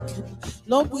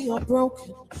Lord, we are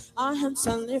broken, our hands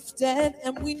are lifted,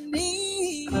 and we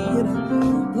need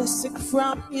a blessing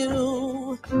from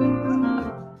you.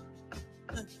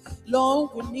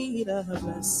 Lord, we need a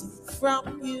blessing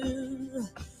from you.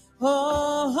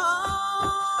 Oh,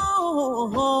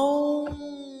 oh, oh,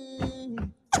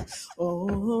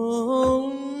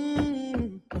 oh,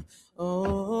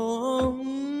 oh,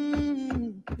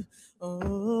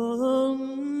 oh.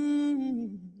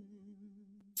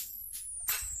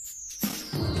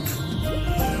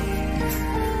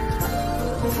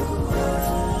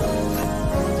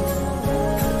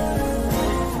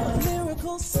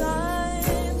 Miracle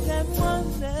signs and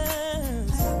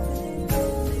wonders.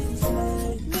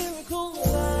 Miracle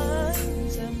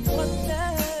signs and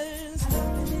wonders.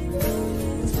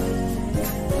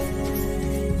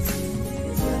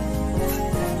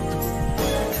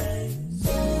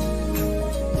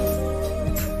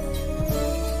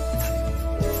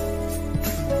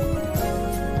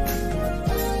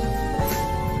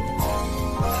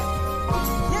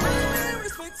 Yeah,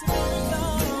 respect to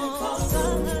miracle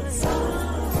signs.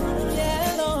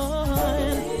 Yeah,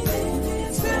 Lord.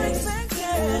 It's very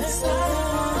expected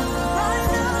right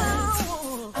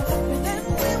now. And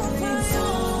we will cry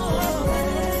on.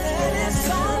 And it's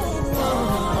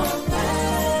all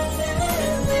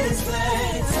in this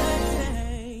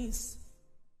place.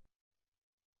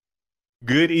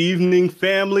 Good evening,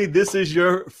 family. This is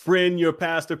your friend, your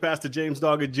pastor, Pastor James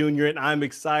Doggett Jr., and I'm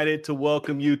excited to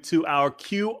welcome you to our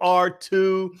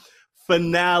QR2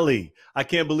 finale. I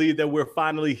can't believe that we're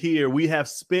finally here. We have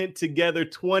spent together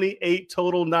 28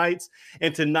 total nights,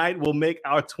 and tonight will make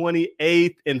our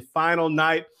 28th and final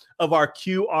night of our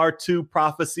QR2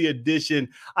 Prophecy Edition.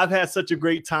 I've had such a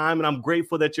great time, and I'm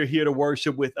grateful that you're here to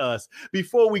worship with us.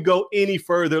 Before we go any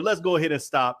further, let's go ahead and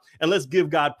stop, and let's give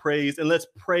God praise, and let's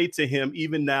pray to him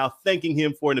even now, thanking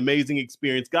him for an amazing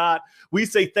experience. God, we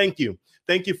say thank you.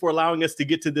 Thank you for allowing us to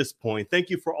get to this point. Thank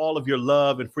you for all of your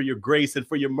love and for your grace and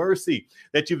for your mercy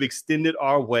that you've extended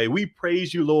our way. We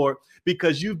praise you, Lord,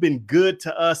 because you've been good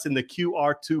to us in the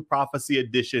QR2 Prophecy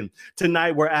Edition.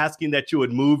 Tonight, we're asking that you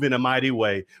would move in a mighty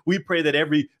way. We pray that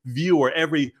every viewer,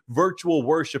 every virtual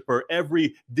worshiper,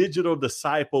 every digital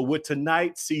disciple would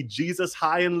tonight see Jesus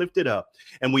high and lifted up.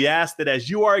 And we ask that as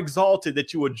you are exalted,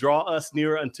 that you would draw us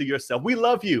nearer unto yourself. We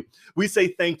love you. We say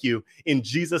thank you. In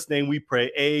Jesus' name we pray.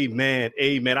 Amen.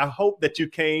 Amen. I hope that you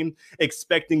came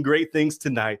expecting great things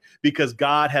tonight because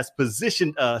God has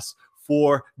positioned us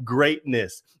for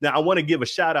greatness. Now, I want to give a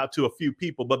shout out to a few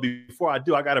people, but before I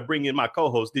do, I got to bring in my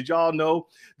co-host. Did y'all know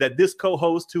that this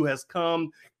co-host who has come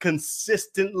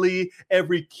consistently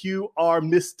every QR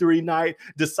mystery night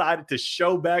decided to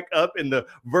show back up in the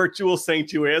virtual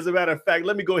sanctuary? As a matter of fact,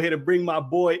 let me go ahead and bring my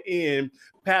boy in,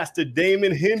 Pastor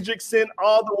Damon Hendrickson,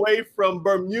 all the way from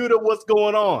Bermuda. What's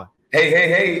going on?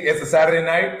 Hey, it's a Saturday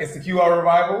night. It's the QR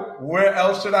Revival. Where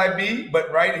else should I be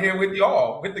but right here with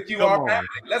y'all, with the QR family?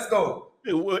 Let's go.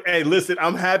 Hey, listen,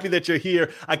 I'm happy that you're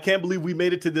here. I can't believe we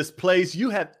made it to this place. You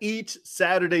have each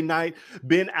Saturday night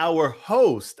been our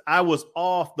host. I was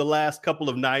off the last couple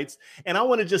of nights, and I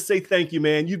want to just say thank you,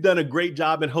 man. You've done a great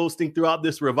job in hosting throughout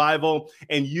this revival,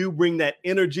 and you bring that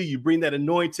energy, you bring that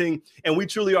anointing, and we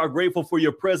truly are grateful for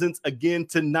your presence again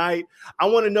tonight. I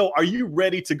want to know, are you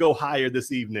ready to go higher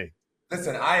this evening?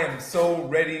 Listen, I am so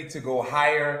ready to go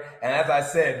higher. And as I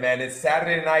said, man, it's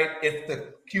Saturday night. It's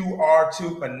the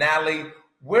QR2 finale.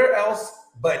 Where else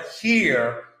but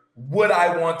here would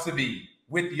I want to be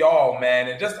with y'all, man?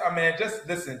 And just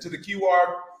listen to the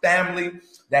QR family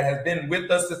that has been with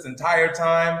us this entire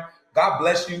time. God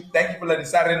bless you. Thank you for letting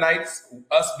Saturday nights,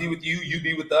 us be with you, you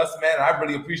be with us, man. I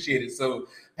really appreciate it. So,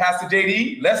 Pastor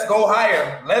JD, let's go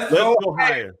higher. Let's go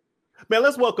higher. Man,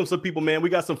 let's welcome some people, man. We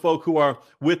got some folk who are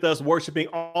with us worshiping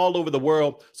all over the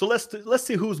world. So let's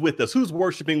see who's with us, who's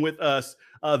worshiping with us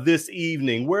this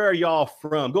evening. Where are y'all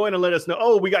from? Go ahead and let us know.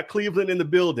 Oh, we got Cleveland in the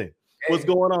building. Hey. What's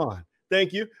going on?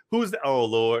 Thank you. Who's the? Oh,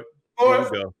 Lord. Here we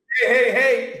go.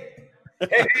 Hey.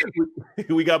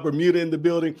 We got Bermuda in the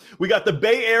building. We got the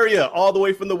Bay Area all the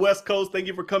way from the West Coast. Thank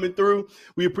you for coming through.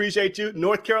 We appreciate you.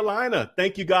 North Carolina.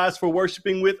 Thank you guys for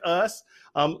worshiping with us.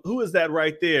 Who is that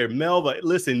right there? Melva.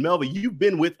 Listen, Melva, you've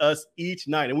been with us each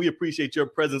night, and we appreciate your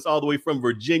presence all the way from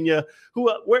Virginia. Who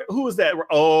is that?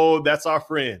 Oh, that's our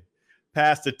friend,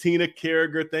 Pastor Tina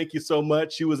Carragher. Thank you so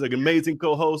much. She was an amazing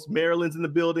co-host. Maryland's in the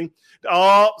building.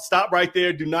 Oh, stop right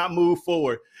there. Do not move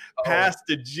forward.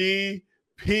 Pastor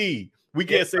GP. We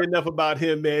can't say enough about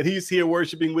him, man. He's here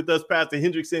worshiping with us, Pastor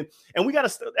Hendrickson. And we got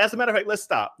to, as a matter of fact, let's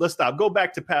stop. Go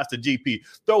back to Pastor GP.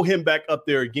 Throw him back up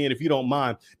there again, if you don't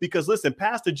mind. Because listen,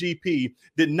 Pastor GP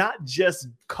did not just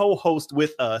co-host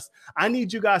with us. I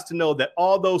need you guys to know that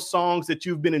all those songs that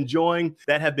you've been enjoying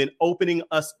that have been opening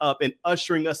us up and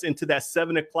ushering us into that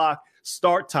 7 o'clock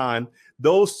start time,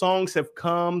 those songs have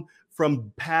come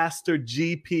from Pastor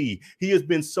GP. He has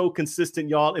been so consistent,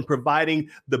 y'all, in providing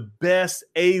the best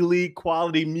A-League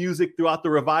quality music throughout the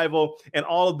revival and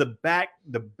all of the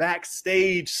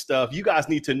backstage stuff. You guys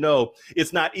need to know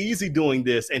it's not easy doing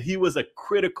this. And he was a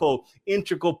critical,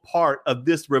 integral part of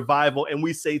this revival. And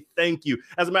we say thank you.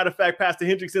 As a matter of fact, Pastor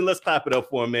Hendrickson, let's clap it up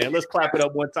for him, man. Let's clap it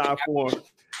up one time for him.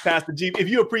 Pastor GP, if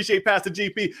you appreciate Pastor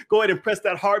GP, go ahead and press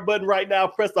that heart button right now.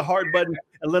 Press the heart button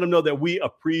and let him know that we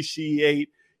appreciate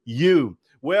you.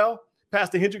 Well,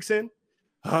 Pastor Hendrickson,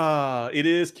 it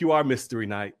is QR Mystery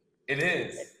Night. It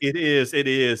is. It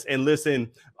is. And listen,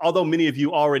 although many of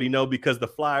you already know because the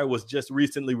flyer was just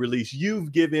recently released, you've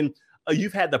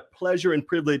had the pleasure and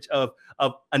privilege of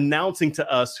announcing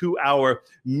to us who our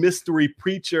mystery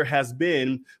preacher has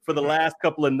been for the last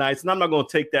couple of nights. And I'm not going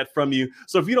to take that from you.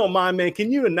 So if you don't mind, man,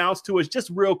 can you announce to us just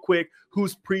real quick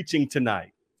who's preaching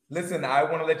tonight? Listen, I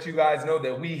want to let you guys know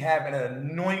that we have an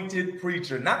anointed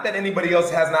preacher. Not that anybody else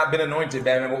has not been anointed,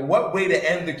 man, but what way to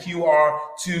end the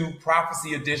QR2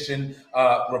 Prophecy Edition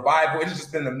revival. It has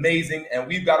just been amazing. And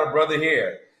we've got a brother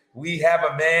here. We have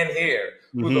a man here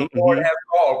who the Lord has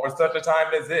called for such a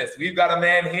time as this. We've got a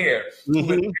man here who has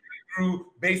been through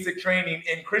basic training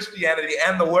in Christianity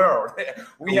and the world.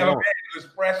 We have a man who is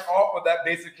fresh off of that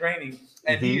basic training.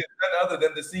 And he is none other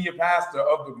than the senior pastor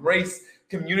of the Grace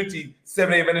Community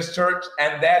Seventh-day Adventist Church,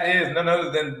 and that is none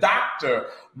other than Dr.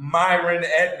 Myron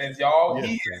Edmonds, y'all. Yes,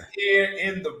 he is here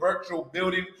in the virtual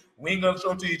building. We ain't gonna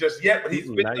show him to you just yet, but he's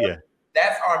with us.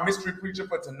 That's our mystery preacher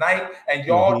for tonight. And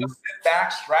y'all just sit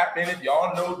back, strap in. If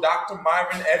y'all know Dr.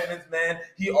 Myron Edmonds, man,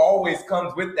 he always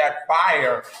comes with that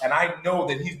fire. And I know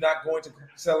that he's not going to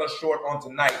sell us short on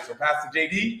tonight. So Pastor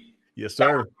JD. Yes, sir.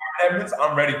 Dr. Myron Edmonds,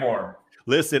 I'm ready for him.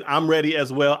 Listen, I'm ready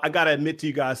as well. I got to admit to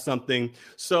you guys something.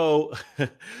 So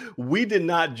we did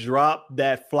not drop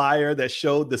that flyer that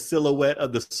showed the silhouette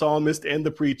of the psalmist and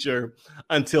the preacher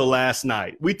until last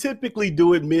night. We typically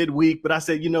do it midweek, but I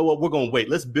said, you know what? We're going to wait.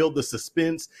 Let's build the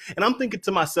suspense. And I'm thinking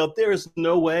to myself, there is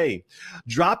no way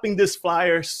dropping this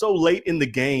flyer so late in the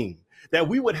game that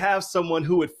we would have someone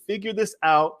who would figure this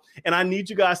out. And I need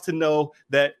you guys to know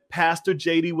that Pastor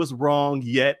JD was wrong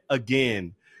yet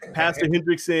again. Pastor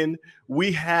Hendrickson,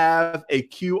 we have a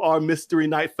QR Mystery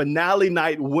Night finale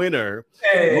night winner.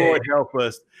 Hey. Lord help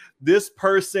us. This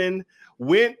person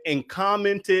went and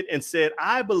commented and said,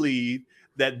 I believe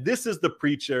that this is the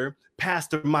preacher,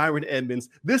 Pastor Myron Edmonds.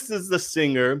 This is the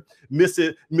singer, Miss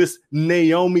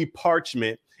Naomi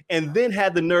Parchment. And then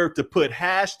had the nerve to put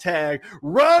hashtag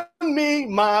run me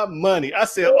my money. I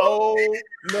said, oh,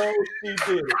 no, she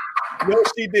did it. No,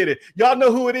 she did it. Y'all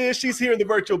know who it is. She's here in the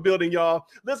virtual building, y'all.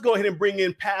 Let's go ahead and bring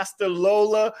in Pastor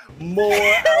Lola Moore,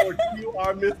 our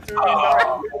QR Mystery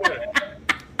Night.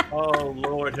 Oh,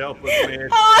 Lord, help us, man.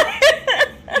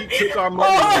 She took our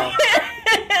money off.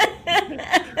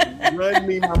 Run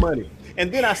me my money. And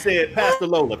then I said, Pastor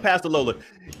Lola, look,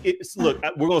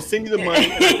 we're going to send you the money.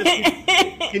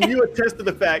 Can you attest to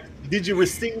the fact, did you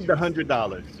receive the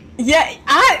 $100? Yeah,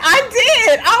 I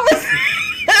did.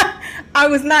 I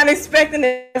was not expecting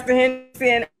it, Pastor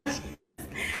Henderson.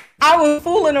 I was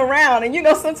fooling around, and you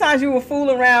know, sometimes you will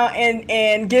fool around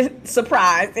and get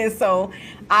surprised. And so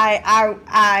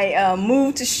I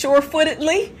moved to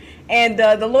sure-footedly, and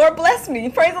the Lord blessed me.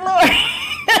 Praise the Lord.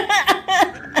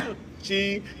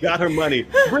 She got her money.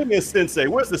 Bring in Sensei.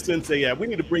 Where's the Sensei at? We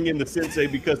need to bring in the Sensei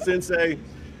because Sensei,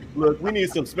 look, we need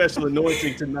some special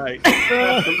anointing tonight.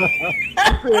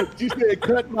 She said,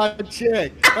 cut my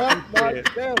check. Cut my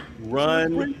check.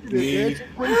 Run me. She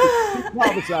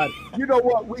prophesied. You know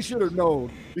what? We should have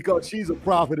known because she's a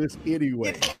prophetess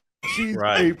anyway. She's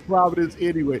a prophetess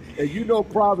anyway. And you know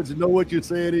prophets know what you're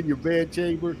saying in your bed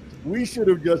chamber. We should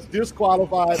have just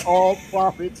disqualified all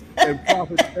prophets and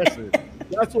prophetesses.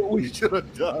 That's what we should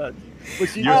have done. But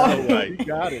she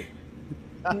got it.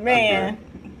 Man,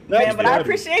 but I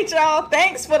appreciate y'all.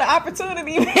 Thanks for the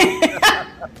opportunity.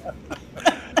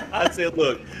 I said,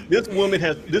 look, this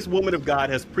woman of God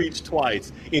has preached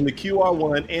twice in the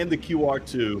QR1 and the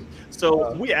QR2.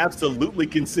 So we absolutely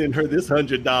can send her this $100.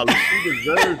 She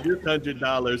deserves this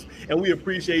 $100. And we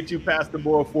appreciate you, Pastor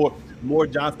Moore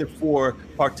Johnson, for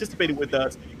participating with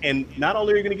us. And not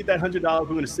only are you going to get that $100, we're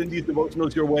going to send these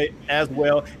devotionals your way as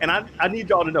well. And I need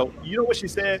y'all to know, you know what she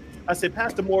said? I said,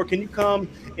 Pastor Moore, can you come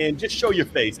and just show your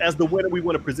face? As the winner, we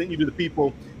want to present you to the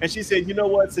people. And she said, you know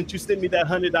what? Since you sent me that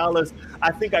 $100,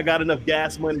 I think I got enough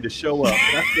gas money to show up.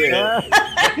 And I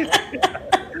said,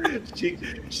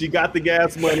 she got the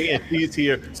gas money and she's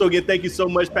here. So again, thank you so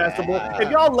much, Pastor Moore.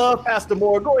 If y'all love Pastor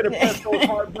Moore, go ahead and press those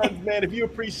heart buttons, man. If you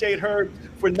appreciate her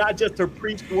for not just her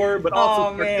preached word, but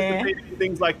also participating in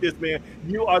things like this, man.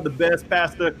 You are the best,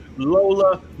 Pastor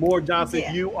Lola Moore Johnson.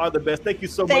 Yeah. You are the best. Thank you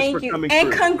so much for coming through.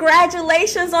 And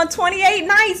congratulations on 28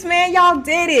 nights, man. Y'all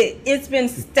did it. It's been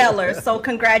stellar. So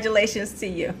congratulations to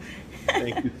you.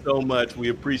 Thank you so much. We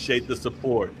appreciate the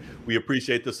support. We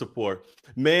appreciate the support.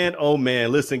 Man, oh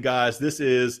man, listen, guys,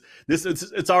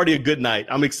 it's already a good night.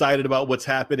 I'm excited about what's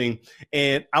happening.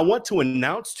 And I want to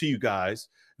announce to you guys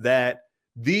that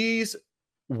these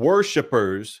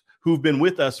worshipers who've been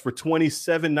with us for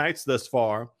 27 nights thus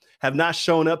far have not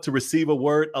shown up to receive a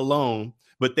word alone,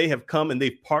 but they have come and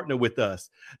they've partnered with us.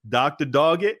 Dr.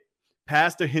 Doggett,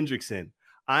 Pastor Hendrickson,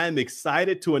 I am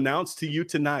excited to announce to you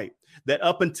tonight that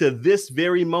up until this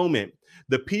very moment,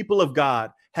 the people of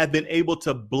God have been able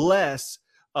to bless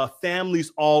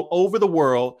families all over the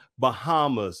world,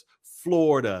 Bahamas,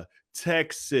 Florida,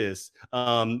 Texas,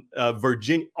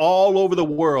 Virginia, all over the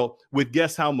world with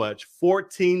guess how much?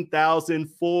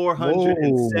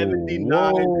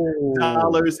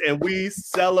 $14,479. And we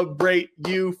celebrate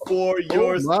you for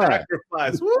your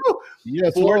sacrifice. Woo!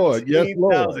 Yes, Lord. Yes,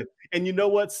 Lord. And you know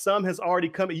what? Some has already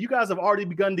come. You guys have already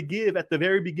begun to give at the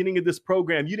very beginning of this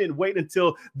program. You didn't wait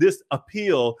until this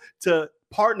appeal to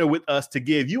partner with us to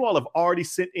give. You all have already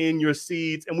sent in your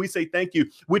seeds, and we say thank you,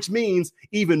 which means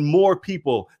even more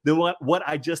people than what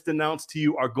I just announced to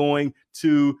you are going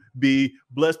to be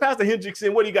blessed. Pastor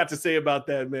Hendrickson, what do you got to say about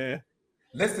that, man?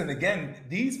 Listen, again,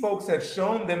 these folks have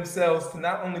shown themselves to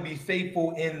not only be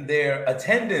faithful in their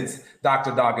attendance,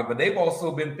 Dr. Doggett, but they've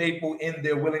also been faithful in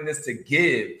their willingness to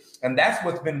give. And that's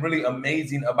what's been really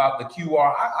amazing about the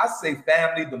QR. I say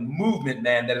family, the movement,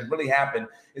 man, that has really happened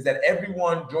is that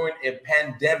everyone during a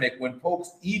pandemic, when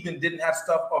folks even didn't have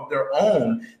stuff of their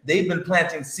own, they've been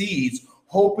planting seeds,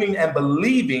 hoping and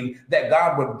believing that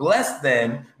God would bless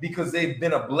them because they've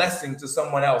been a blessing to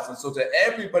someone else. And so to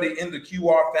everybody in the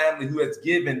QR family who has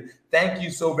given, thank you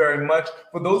so very much.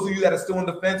 For those of you that are still on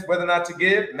the fence whether or not to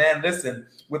give, man, listen,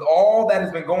 with all that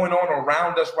has been going on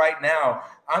around us right now,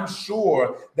 I'm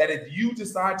sure that if you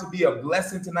decide to be a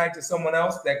blessing tonight to someone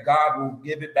else, that God will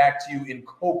give it back to you in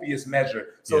copious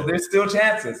measure. So there's still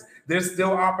chances. There's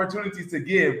still opportunities to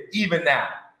give even now.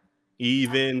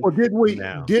 Well,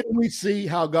 didn't we see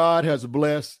how God has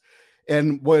blessed?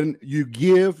 And when you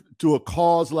give to a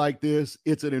cause like this,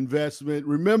 it's an investment.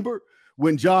 Remember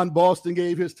when John Boston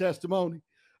gave his testimony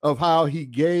of how he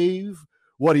gave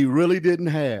what he really didn't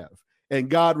have, and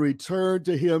God returned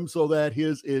to him so that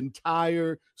his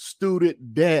entire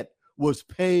student debt was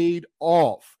paid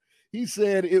off. He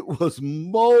said it was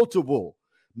multiple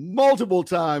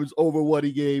times over what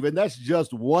he gave. And that's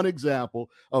just one example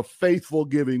of faithful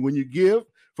giving. When you give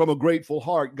from a grateful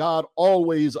heart, God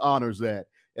always honors that.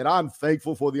 And I'm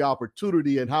thankful for the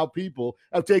opportunity and how people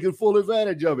have taken full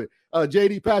advantage of it.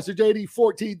 Pastor JD,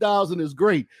 14,000 is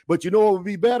great, but you know what would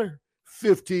be better?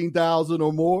 15,000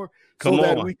 or more.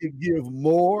 That we can give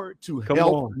more to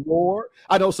help more.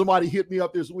 I know somebody hit me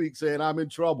up this week saying I'm in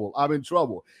trouble.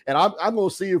 And I'm going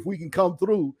to see if we can come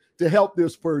through to help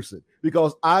this person,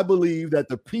 because I believe that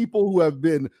the people who have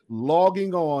been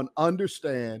logging on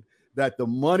understand that the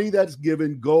money that's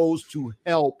given goes to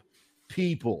help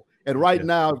people. And right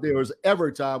now, if there is ever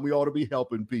a time we ought to be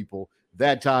helping people,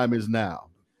 that time is now.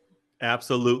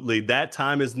 Absolutely. That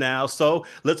time is now. So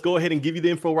let's go ahead and give you the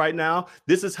info right now.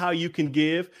 This is how you can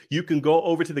give. You can go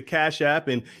over to the Cash App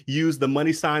and use the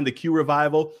money sign, the Q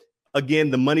Revival. Again,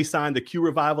 the money sign, the Q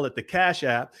Revival at the Cash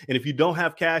App. And if you don't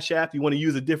have Cash App, you want to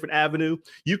use a different avenue,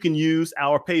 you can use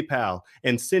our PayPal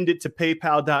and send it to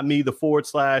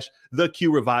paypal.me/the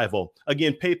Q Revival.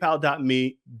 Again,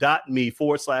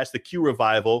 paypal.me/the Q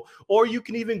Revival. Or you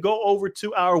can even go over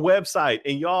to our website.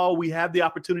 And y'all, we have the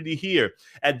opportunity here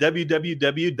at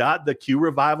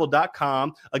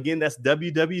www.theqrevival.com. Again, that's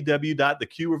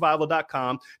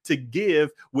www.theqrevival.com to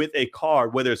give with a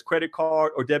card, whether it's credit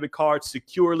card or debit card,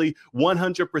 securely.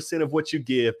 100% of what you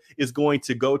give is going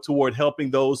to go toward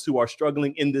helping those who are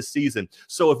struggling in this season.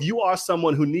 So if you are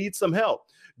someone who needs some help,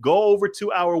 go over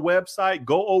to our website,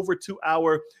 go over to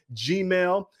our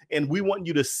Gmail, and we want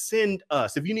you to send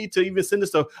us, if you need to even send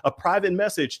us a private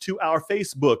message to our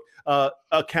Facebook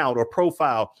account or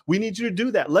profile, we need you to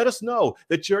do that. Let us know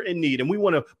that you're in need. And we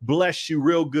want to bless you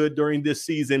real good during this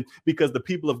season because the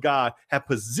people of God have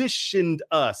positioned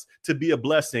us to be a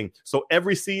blessing. So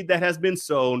every seed that has been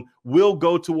sown will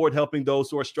go toward helping those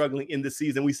who are struggling in this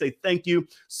season. We say thank you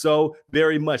so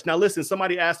very much. Now, listen,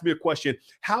 somebody asked me a question.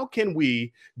 How can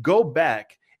we go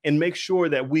back and make sure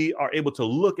that we are able to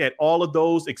look at all of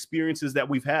those experiences that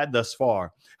we've had thus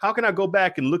far? How can I go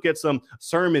back and look at some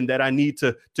sermon that I need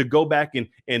to go back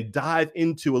and dive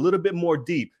into a little bit more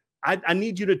deep? I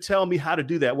need you to tell me how to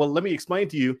do that. Well, let me explain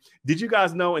to you. Did you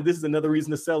guys know, and this is another reason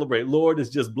to celebrate, Lord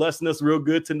is just blessing us real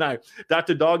good tonight.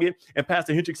 Dr. Doggett and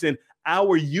Pastor Hendrickson,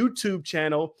 our YouTube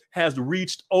channel has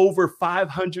reached over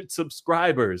 500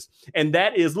 subscribers. And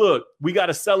that is, look, we got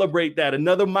to celebrate that.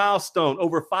 Another milestone,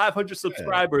 over 500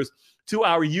 subscribers to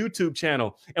our YouTube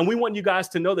channel. And we want you guys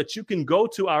to know that you can go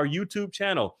to our YouTube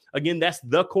channel. Again, that's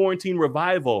The Quarantine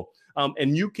Revival.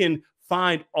 And you can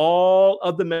find all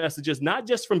of the messages, not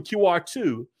just from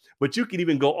QR2, but you can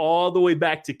even go all the way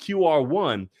back to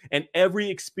QR1. And every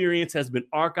experience has been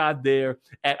archived there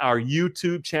at our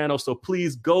YouTube channel. So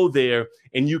please go there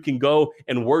and you can go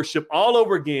and worship all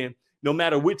over again. No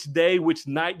matter which day, which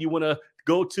night you want to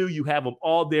go to, you have them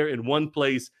all there in one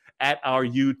place at our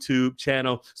YouTube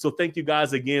channel. So thank you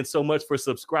guys again so much for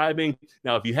subscribing.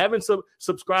 Now, if you haven't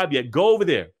subscribed yet, go over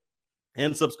there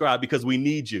and subscribe because we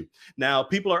need you. Now,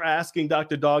 people are asking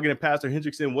Dr. Doggett and Pastor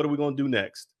Hendrickson, what are we going to do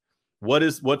next?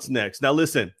 What's next? Now,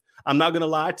 listen, I'm not going to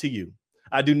lie to you.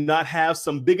 I do not have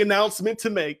some big announcement to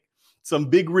make, some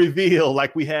big reveal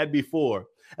like we had before.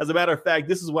 As a matter of fact,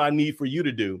 this is what I need for you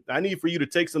to do. I need for you to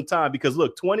take some time because,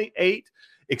 look, 28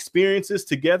 experiences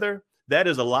together, that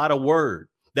is a lot of word.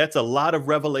 That's a lot of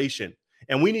revelation.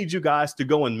 And we need you guys to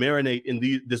go and marinate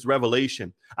in this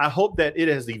revelation. I hope that it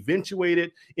has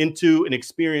eventuated into an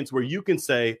experience where you can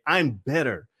say, I'm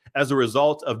better as a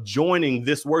result of joining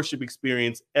this worship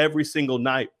experience every single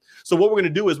night. So what we're going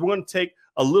to do is we're going to take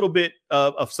a little bit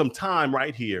of some time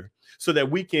right here so that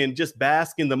we can just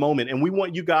bask in the moment. And we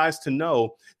want you guys to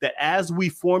know that as we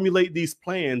formulate these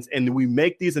plans and we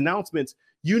make these announcements,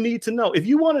 you need to know. If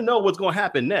you want to know what's going to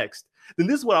happen next, then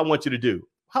this is what I want you to do.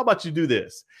 How about you do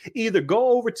this? Either go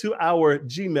over to our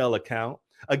Gmail account.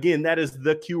 Again, that is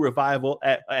theqrevival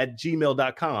at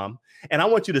gmail.com. And I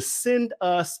want you to send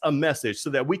us a message so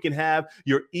that we can have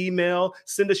your email,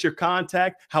 send us your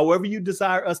contact, however you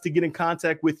desire us to get in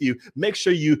contact with you. Make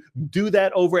sure you do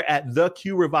that over at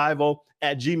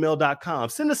theqrevival@gmail.com.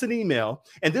 Send us an email.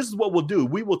 And this is what we'll do.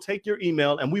 We will take your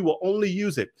email and we will only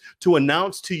use it to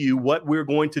announce to you what we're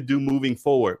going to do moving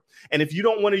forward. And if you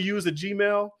don't want to use a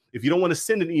Gmail, if you don't want to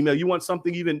send an email, you want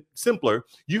something even simpler,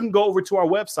 you can go over to our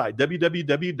website,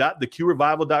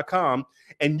 www.theqrevival.com,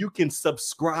 and you can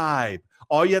subscribe.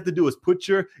 All you have to do is put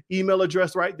your email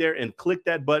address right there and click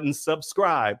that button,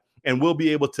 subscribe, and we'll be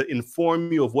able to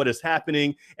inform you of what is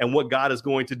happening and what God is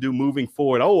going to do moving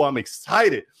forward. Oh, I'm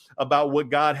excited about what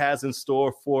God has in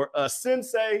store for us.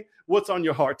 Sensei, what's on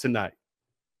your heart tonight?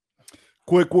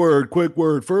 Quick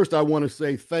word. First, I want to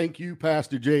say thank you,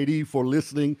 Pastor JD, for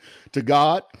listening to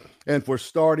God and for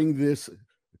starting this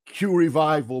Q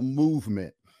Revival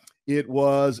movement. It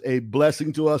was a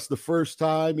blessing to us the first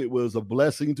time. It was a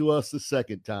blessing to us the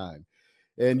second time.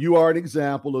 And you are an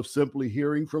example of simply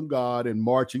hearing from God and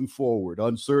marching forward.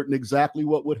 Uncertain exactly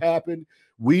what would happen,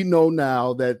 we know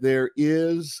now that there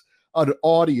is an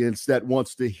audience that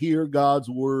wants to hear God's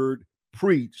word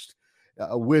preached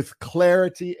with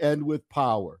clarity and with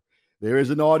power. There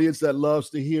is an audience that loves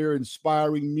to hear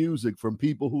inspiring music from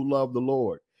people who love the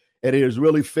Lord. And it has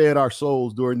really fed our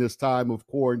souls during this time of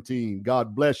quarantine.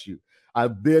 God bless you.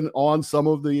 I've been on some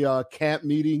of the camp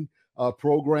meeting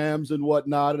programs and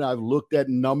whatnot, and I've looked at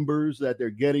numbers that they're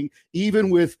getting,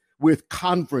 even with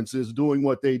conferences doing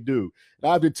what they do. And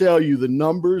I have to tell you, the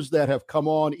numbers that have come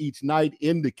on each night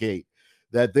indicate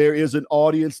that there is an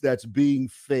audience that's being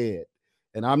fed.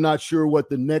 And I'm not sure what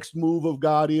the next move of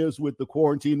God is with the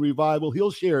Quarantine Revival.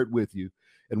 He'll share it with you.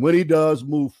 And when he does,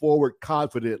 move forward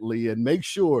confidently and make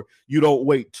sure you don't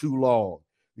wait too long,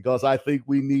 because I think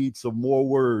we need some more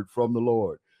word from the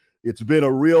Lord. It's been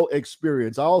a real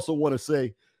experience. I also want to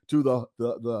say to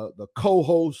the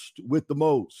co-host with the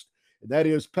most, and that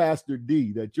is Pastor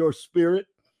D, that your spirit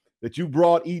that you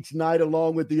brought each night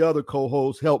along with the other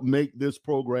co-hosts helped make this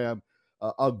program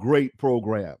a great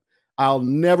program. I'll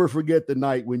never forget the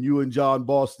night when you and John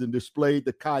Boston displayed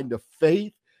the kind of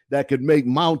faith that could make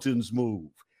mountains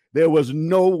move. There was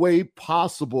no way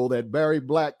possible that Barry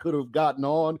Black could have gotten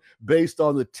on based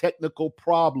on the technical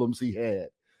problems he had.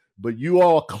 But you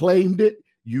all claimed it,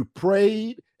 You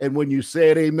prayed, and when you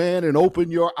said amen and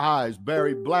opened your eyes,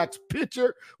 Barry Black's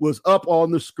picture was up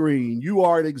on the screen. You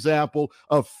are an example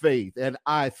of faith, and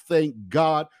I thank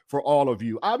God for all of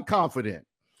you. I'm confident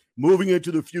moving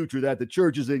into the future that the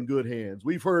church is in good hands.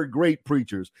 We've heard great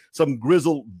preachers, some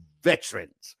grizzled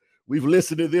veterans. We've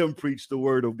listened to them preach the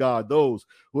word of God, those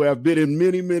who have been in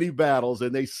many, many battles,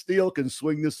 and they still can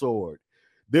swing the sword.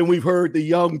 Then we've heard the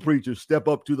young preachers step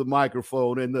up to the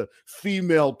microphone, and the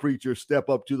female preachers step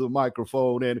up to the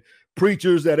microphone, and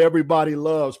preachers that everybody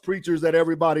loves, preachers that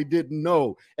everybody didn't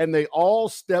know. And they all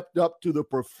stepped up to the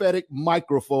prophetic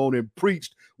microphone and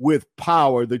preached with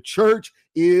power. The church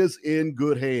is in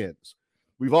good hands.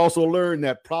 We've also learned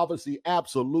that prophecy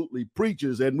absolutely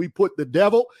preaches, and we put the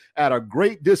devil at a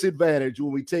great disadvantage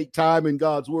when we take time in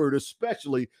God's word,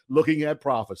 especially looking at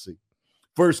prophecy.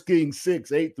 1 Kings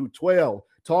 6, 8 through 12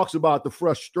 talks about the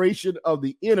frustration of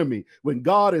the enemy when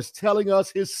God is telling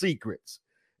us his secrets.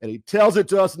 And he tells it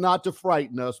to us not to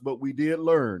frighten us, but we did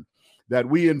learn that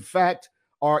we, in fact,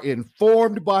 are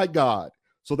informed by God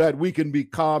so that we can be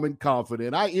calm and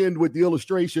confident. I end with the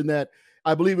illustration that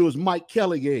I believe it was Mike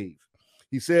Kelly gave.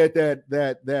 He said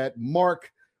that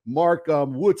Mark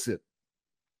Woodson,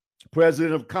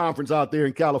 president of conference out there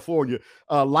in California,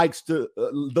 likes the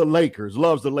Lakers,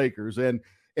 loves the Lakers.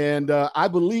 And I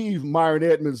believe Myron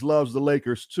Edmonds loves the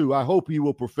Lakers too. I hope he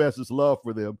will profess his love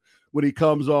for them when he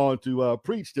comes on to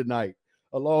preach tonight,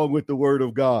 along with the word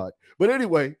of God. But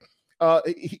anyway,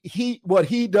 what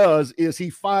he does is he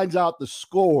finds out the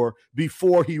score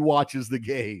before he watches the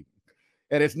game.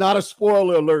 And it's not a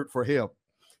spoiler alert for him.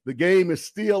 The game is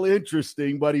still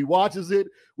interesting, but he watches it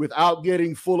without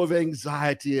getting full of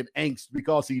anxiety and angst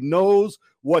because he knows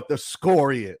what the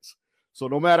score is. So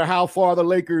no matter how far the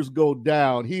Lakers go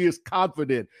down, he is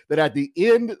confident that at the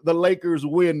end, the Lakers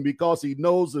win because he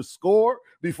knows the score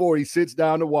before he sits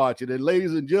down to watch it. And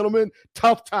ladies and gentlemen,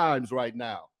 tough times right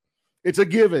now. It's a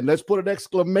given. Let's put an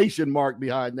exclamation mark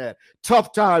behind that.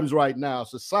 Tough times right now.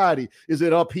 Society is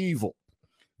in upheaval.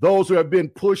 Those who have been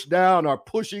pushed down are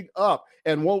pushing up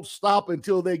and won't stop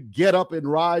until they get up and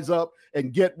rise up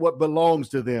and get what belongs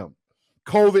to them.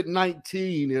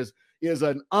 COVID-19 is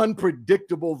an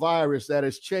unpredictable virus that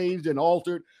has changed and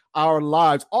altered our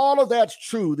lives. All of that's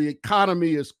true. The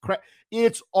economy is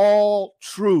it's all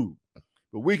true.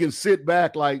 But we can sit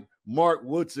back like Mark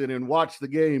Woodson and watch the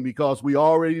game because we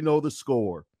already know the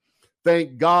score.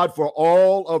 Thank God for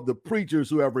all of the preachers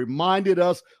who have reminded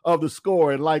us of the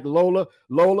score. And like Lola,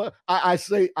 I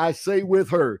say with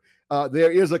her,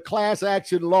 there is a class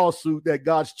action lawsuit that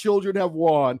God's children have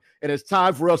won, and it's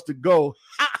time for us to go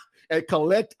and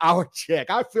collect our check.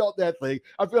 I felt that thing.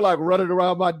 I feel like running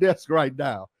around my desk right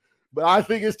now. But I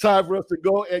think it's time for us to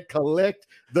go and collect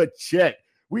the check.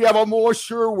 We have a more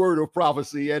sure word of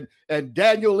prophecy, and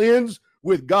Daniel ends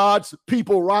with God's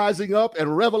people rising up,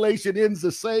 and Revelation ends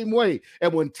the same way.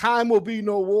 And when time will be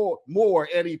no more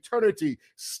and eternity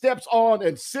steps on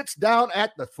and sits down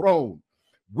at the throne,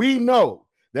 we know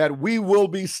that we will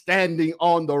be standing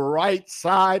on the right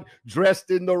side,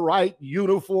 dressed in the right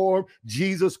uniform,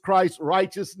 Jesus Christ's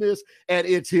righteousness. And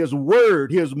it's his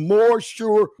word, his more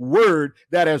sure word,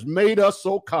 that has made us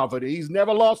so confident. He's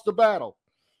never lost a battle.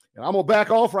 And I'm going to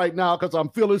back off right now because I'm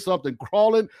feeling something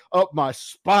crawling up my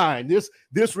spine.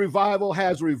 This revival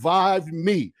has revived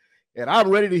me. And I'm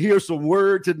ready to hear some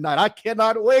word tonight. I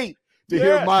cannot wait to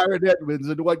hear Myron Edmonds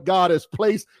and what God has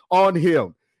placed on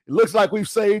him. It looks like we've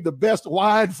saved the best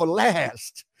wine for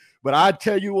last. But I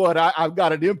tell you what, I've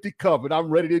got an empty cup and I'm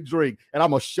ready to drink. And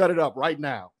I'm going to shut it up right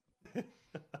now.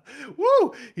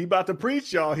 Woo! He about to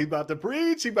preach, y'all. He about to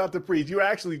preach. He about to preach. You're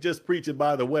actually just preaching,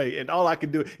 by the way. And all I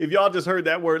can do, if y'all just heard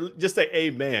that word, just say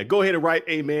amen. Go ahead and write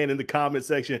amen in the comment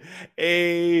section.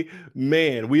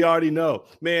 Amen. We already know.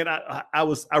 Man,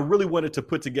 I really wanted to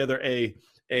put together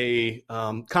a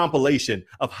compilation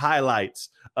of highlights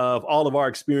of all of our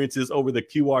experiences over the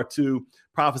QR2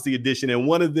 Prophecy Edition. And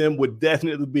one of them would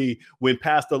definitely be when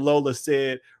Pastor Lola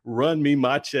said, "Run me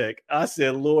my check." I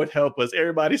said, Lord, help us.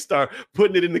 Everybody start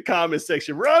putting it in the comment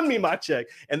section. Run me my check.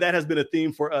 And that has been a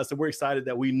theme for us. And we're excited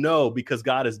that we know because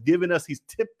God has given us, he's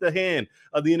tipped the hand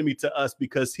of the enemy to us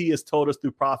because he has told us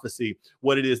through prophecy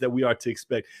what it is that we are to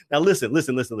expect. Now, listen.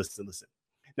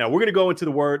 Now, we're going to go into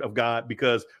the word of God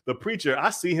because the preacher, I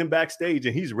see him backstage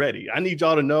and he's ready. I need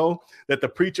y'all to know that the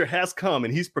preacher has come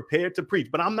and he's prepared to preach,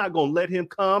 but I'm not going to let him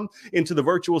come into the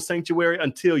virtual sanctuary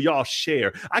until y'all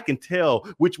share. I can tell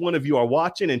which one of you are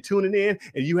watching and tuning in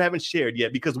and you haven't shared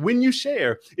yet, because when you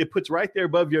share, it puts right there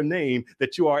above your name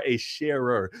that you are a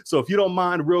sharer. So if you don't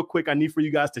mind, real quick, I need for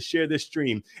you guys to share this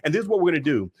stream. And this is what we're going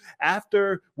to do.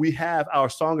 After we have our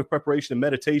song of preparation and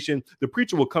meditation, the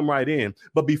preacher will come right in.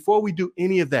 But before we do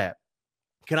any of that,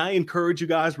 can I encourage you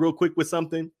guys real quick with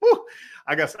something? Woo!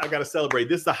 I got to celebrate.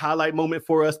 This is a highlight moment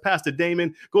for us. Pastor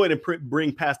Damon, go ahead and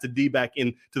bring Pastor D back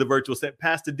into the virtual set.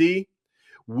 Pastor D,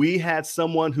 we had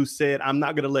someone who said, I'm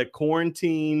not going to let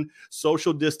quarantine,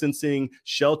 social distancing,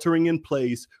 sheltering in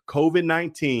place,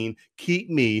 COVID-19 keep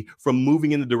me from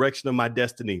moving in the direction of my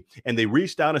destiny. And they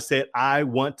reached out and said, I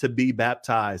want to be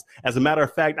baptized. As a matter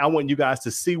of fact, I want you guys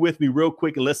to see with me real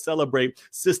quick and let's celebrate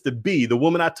Sister B, the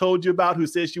woman I told you about who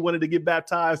said she wanted to get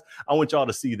baptized. I want y'all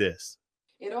to see this.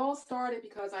 It all started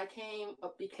because I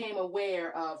became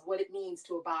aware of what it means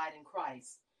to abide in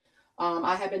Christ.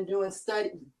 I have been doing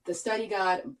the study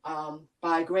guide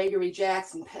by Gregory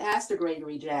Jackson, Pastor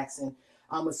Gregory Jackson,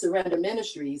 with Surrender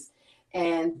Ministries.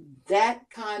 And that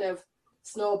kind of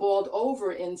snowballed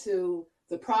over into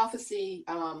the prophecy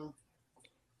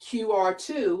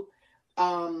QR2,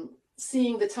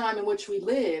 seeing the time in which we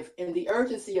live and the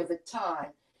urgency of the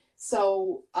time.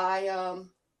 So I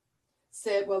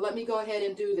said, well, let me go ahead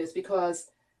and do this because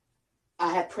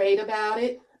I had prayed about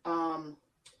it.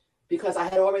 Because I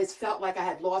had always felt like I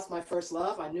had lost my first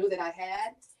love. I knew that I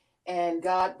had. And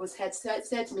God had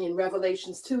said to me in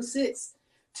Revelations 2:6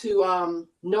 to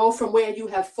know from where you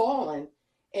have fallen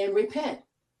and repent.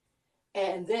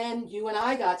 And then you and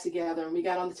I got together and we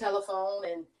got on the telephone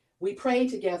and we prayed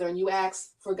together, and you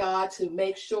asked for God to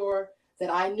make sure that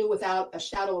I knew without a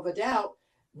shadow of a doubt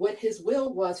what his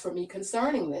will was for me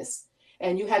concerning this.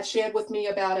 And you had shared with me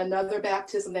about another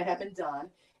baptism that had been done.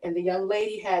 And the young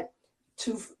lady had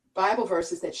 2 Bible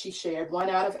verses that she shared, one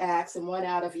out of Acts and one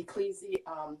out of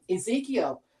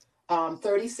Ezekiel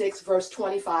 36, verse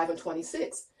 25 and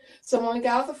 26. So when we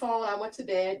got off the phone, I went to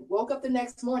bed, woke up the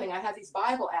next morning. I have these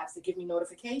Bible apps that give me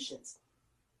notifications.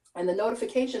 And the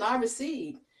notification I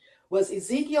received was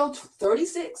Ezekiel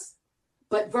 36,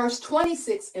 but verse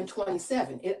 26 and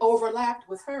 27. It overlapped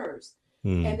with hers.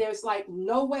 And there's like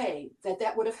no way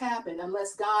that would have happened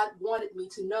unless God wanted me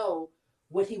to know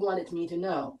what he wanted me to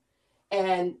know.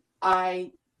 And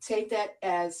I take that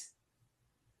as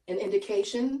an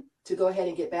indication to go ahead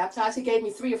and get baptized. He gave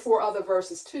me 3 or 4 other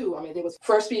verses too. I mean, there was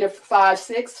 1 Peter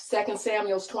 5:6, 2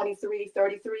 Samuel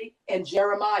 23:33, and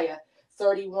Jeremiah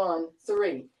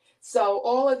 31:3. So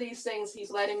all of these things,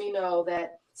 he's letting me know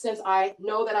that since I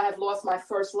know that I have lost my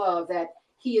first love, that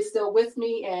he is still with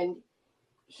me and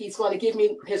he's going to give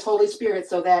me his Holy Spirit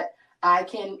so that I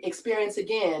can experience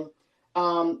again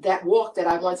that walk that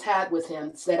I once had with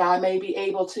him, so that I may be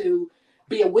able to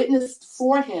be a witness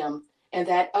for him and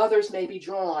that others may be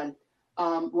drawn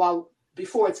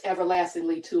before it's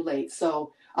everlastingly too late.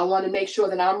 So I want to make sure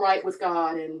that I'm right with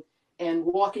God and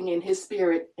walking in his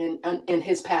spirit and in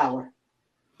his power.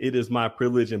 It is my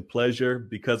privilege and pleasure,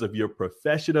 because of your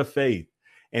profession of faith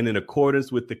and in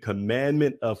accordance with the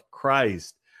commandment of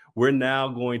Christ, we're now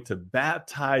going to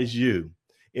baptize you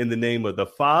in the name of the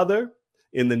Father,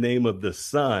 in the name of the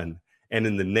Son, and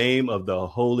in the name of the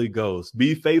Holy Ghost.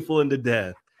 Be faithful unto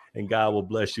death, and God will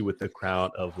bless you with the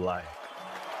crown of life.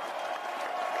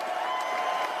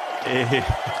 Amen.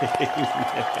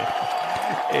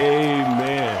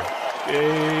 Amen.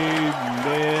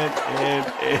 Amen and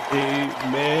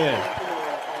amen.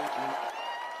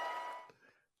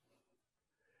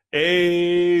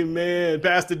 Amen.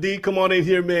 Pastor D, come on in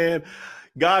here, man.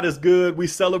 God is good. We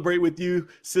celebrate with you,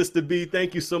 Sister B.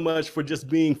 Thank you so much for just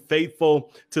being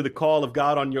faithful to the call of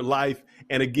God on your life.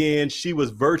 And again, she was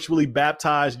virtually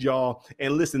baptized, y'all.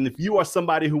 And listen, if you are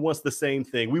somebody who wants the same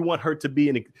thing, we want her to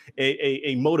be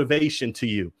a motivation to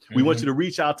you. We want you to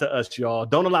reach out to us, y'all.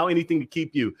 Don't allow anything to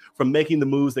keep you from making the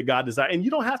moves that God desires. And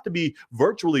you don't have to be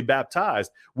virtually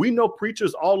baptized. We know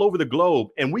preachers all over the globe,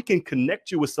 and we can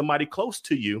connect you with somebody close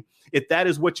to you if that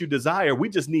is what you desire. We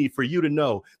just need for you to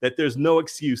know that there's no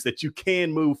excuse, that you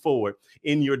can move forward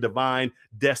in your divine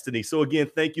destiny. So again,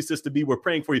 thank you, Sister B. We're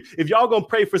praying for you. If y'all gonna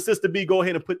pray for Sister B, go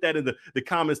ahead and put that in the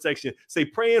comment section. Say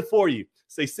praying for you.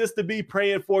 Say Sister B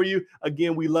praying for you.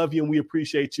 Again, we love you and we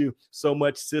appreciate you so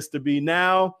much, Sister B.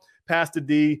 Now, Pastor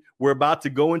D, we're about to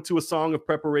go into a song of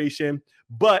preparation,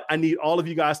 but I need all of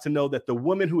you guys to know that the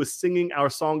woman who is singing our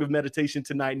song of meditation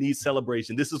tonight needs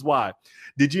celebration. This is why.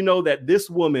 Did you know that this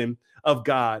woman of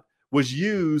God was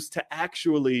used to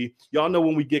actually, y'all know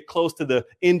when we get close to the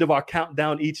end of our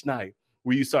countdown each night,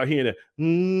 where you start hearing it,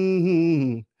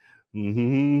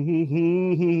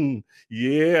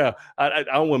 yeah, I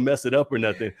don't want to mess it up or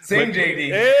nothing. Sing,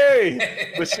 JD.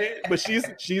 Hey, but she's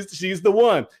the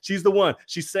one. She's the one.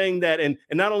 She's saying that, and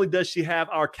not only does she have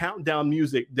our countdown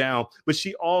music down, but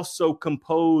she also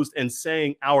composed and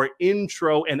sang our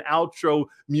intro and outro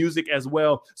music as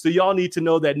well. So y'all need to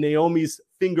know that Naomi's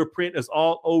fingerprint is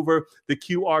all over the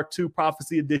QR2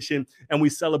 Prophecy Edition, and we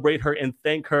celebrate her and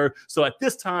thank her. So at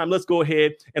this time, let's go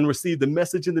ahead and receive the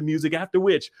message and the music, after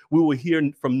which we will hear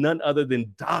from none other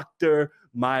than Dr.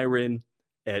 Myron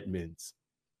Edmonds.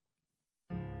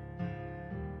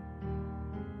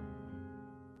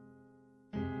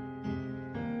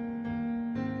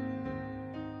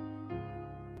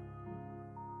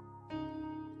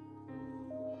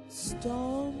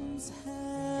 Storms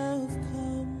have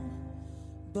come,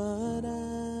 but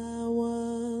I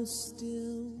was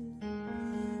still.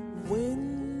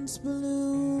 Winds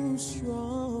blew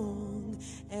strong,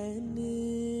 and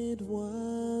it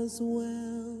was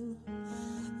well.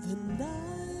 The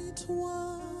night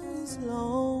was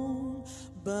long,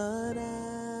 but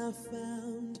I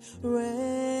found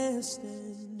rest,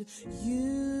 and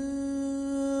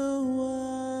you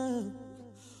were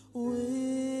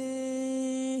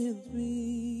with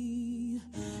me,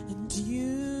 and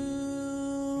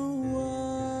you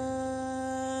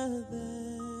were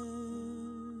there.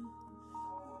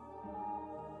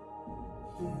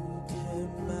 You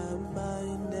kept my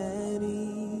mind at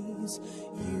ease.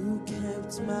 You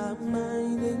kept my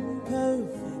mind in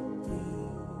perfect peace.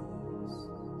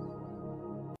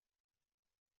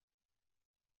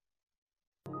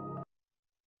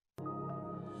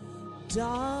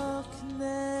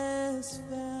 Darkness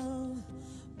fell,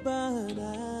 but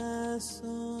I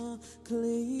saw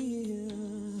clear.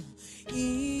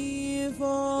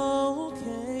 Evil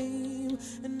came,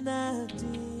 and I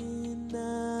did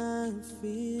not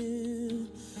fear.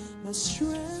 My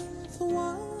strength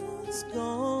was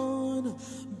gone,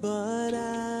 but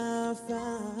I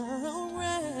found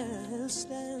rest,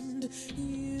 and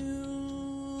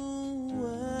you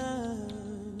were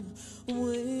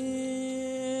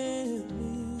with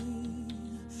me,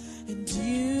 and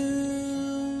you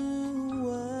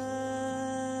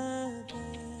were there.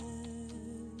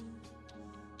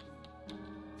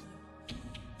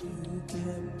 You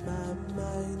kept my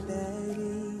mind at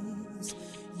ease.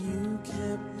 You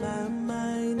kept my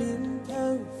mind in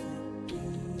perfect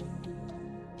peace.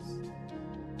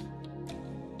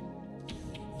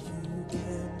 You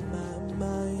kept my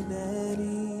mind at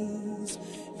ease.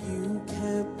 You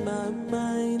kept my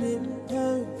mind in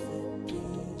perfect peace.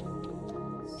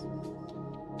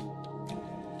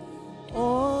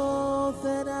 All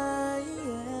that I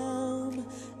am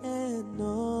and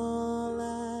all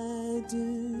I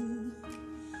do,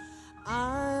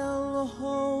 I'll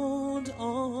hold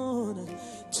on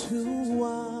to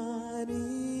what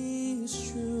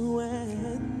is true,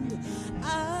 and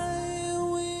I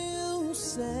will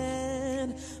set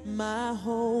my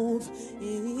hope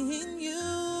in you.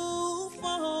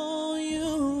 For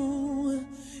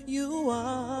you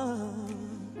are,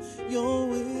 you're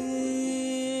with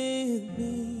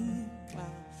me,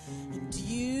 and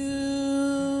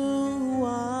you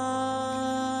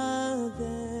are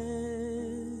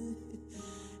there,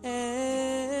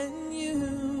 and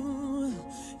you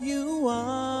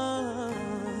are,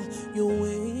 you're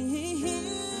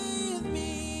with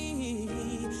me,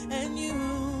 and you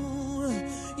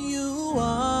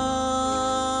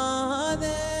are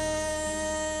there.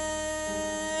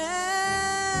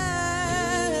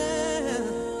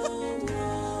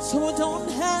 So I don't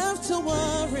have to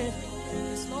worry,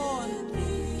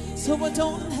 so I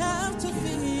don't have to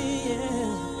fear.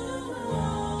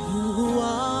 You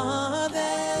are there.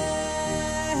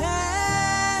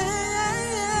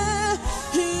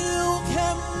 You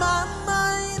kept my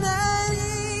mind at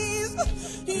ease.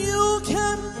 You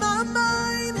kept my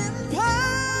mind in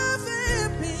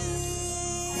perfect peace.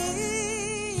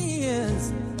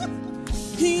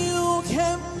 You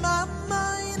kept my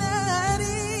mind at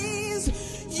ease.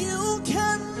 You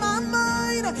kept my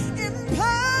mind in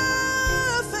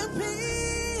perfect peace.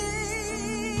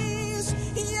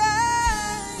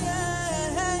 Yeah,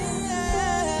 yeah,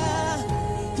 yeah.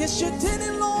 Yes, you did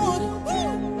it, Lord.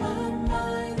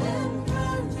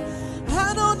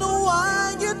 I don't know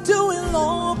why you do it,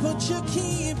 Lord, but you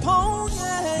keep on,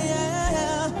 yeah,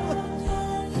 yeah.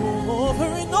 Over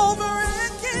and over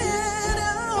again,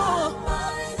 oh,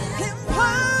 in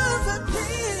perfect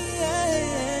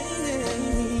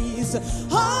peace.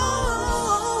 Oh,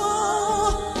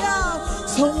 yeah.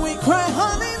 So we cry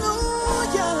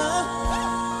hallelujah.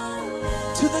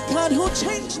 God who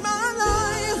changed my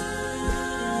life,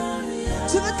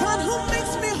 to the God who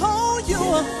makes me whole.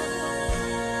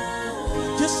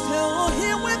 You're still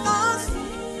here with us.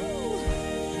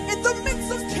 In the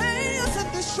midst of chaos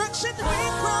and destruction, we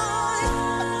cry.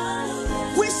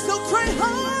 We still cry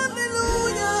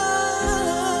hallelujah,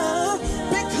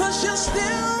 because you're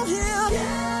still here.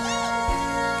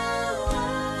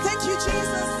 Thank you,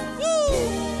 Jesus.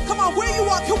 Woo. Come on, where you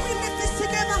are, can we lift this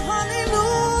together?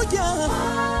 Hallelujah.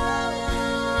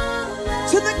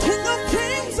 To the King of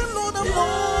Kings and Lord of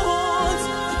Lords.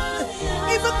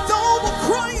 Even though we're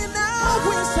crying out,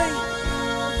 we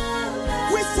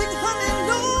sing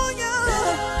hallelujah.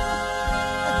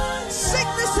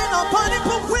 Sickness in our body,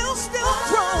 but we'll still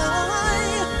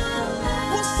cry.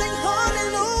 We'll sing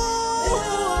hallelujah.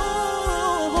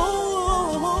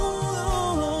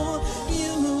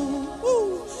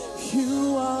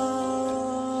 You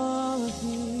are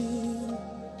here.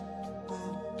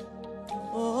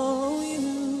 Oh,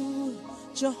 you,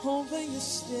 Jehovah, you're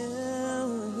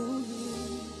still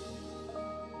here.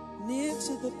 Near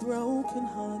to the broken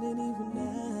hearted even now.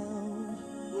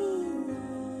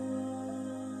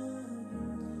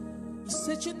 You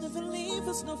said you'd never leave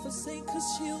us nor forsake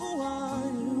us. You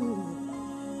are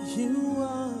here.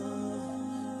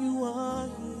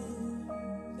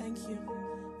 Thank you.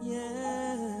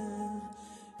 Yeah.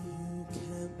 You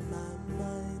kept my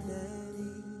mind at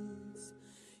ease.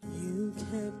 You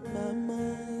kept my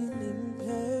mind in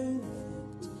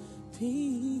perfect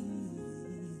peace.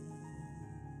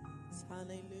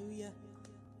 Hallelujah.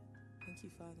 Thank you,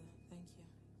 Father. Thank you.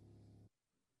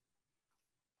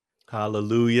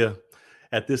 Hallelujah.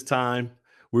 At this time,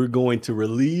 we're going to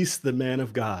release the man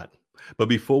of God. But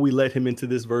before we let him into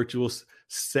this virtual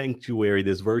sanctuary,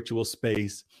 this virtual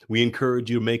space, we encourage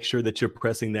you to make sure that you're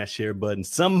pressing that share button.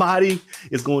 Somebody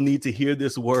is going to need to hear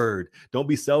this word. Don't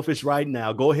be selfish right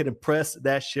now. Go ahead and press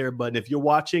that share button. If you're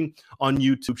watching on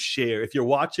YouTube, share. If you're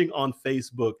watching on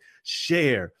Facebook,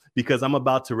 share, because I'm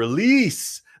about to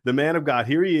release the man of God.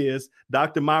 Here he is,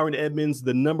 Dr. Myron Edmonds,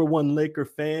 the #1 Laker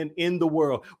fan in the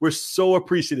world. We're so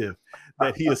appreciative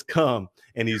that he has come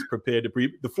and he's prepared to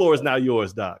preach. The floor is now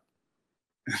yours, Doc.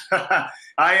 I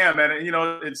am, and you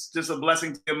know, it's just a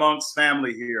blessing to be amongst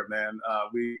family here, man.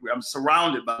 I'm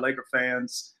surrounded by Laker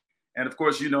fans, and of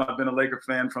course, you know, I've been a Laker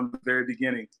fan from the very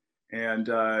beginning, and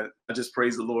I just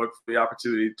praise the Lord for the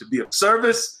opportunity to be of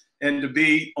service and to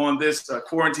be on this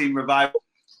quarantine revival.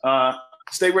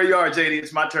 Stay where you are, JD.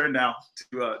 It's my turn now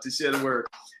to share the word.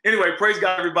 Anyway, praise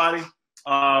God, everybody.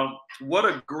 What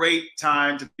a great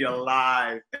time to be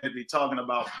alive and to be talking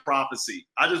about prophecy.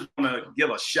 I just want to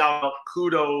give a shout out,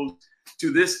 kudos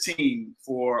to this team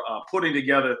for putting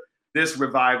together this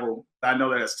revival. I know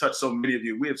that has touched so many of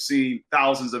you. We have seen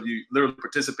thousands of you literally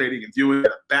participating and viewing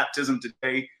at baptism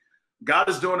today. God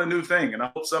is doing a new thing, and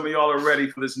I hope some of y'all are ready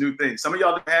for this new thing. Some of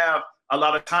y'all have a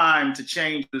lot of time to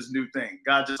change this new thing.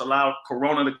 God just allowed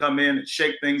Corona to come in and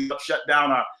shake things up, shut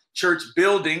down our church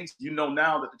buildings. You know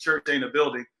now that the church ain't a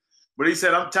building. But he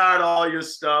said, I'm tired of all your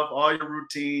stuff, all your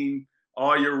routine,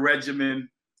 all your regimen,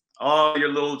 all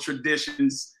your little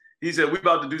traditions. He said, we're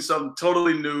about to do something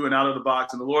totally new and out of the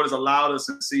box. And the Lord has allowed us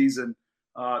in the season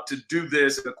to do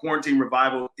this. The quarantine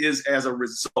revival is as a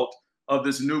result of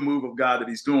this new move of God that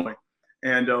he's doing.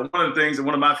 And one of the things that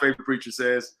one of my favorite preachers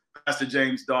says, Pastor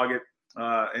James Doggett,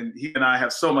 and he and I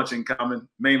have so much in common,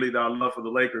 mainly our love for the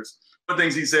Lakers. One of the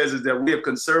things he says is that we have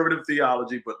conservative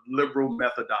theology, but liberal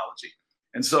methodology.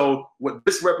 And so what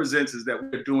this represents is that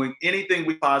we're doing anything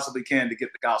we possibly can to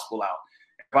get the gospel out.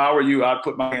 If I were you, I'd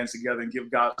put my hands together and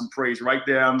give God some praise right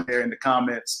down there in the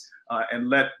comments and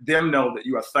let them know that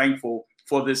you are thankful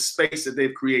for this space that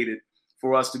they've created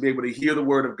for us to be able to hear the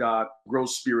word of God, grow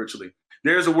spiritually.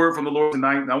 There's a word from the Lord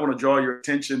tonight, and I want to draw your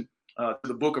attention to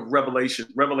the book of Revelation.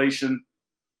 Revelation,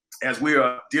 as we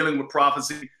are dealing with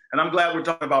prophecy, and I'm glad we're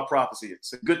talking about prophecy.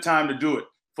 It's a good time to do it.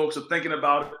 Folks are thinking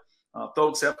about it.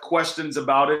 Folks have questions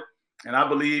about it. And I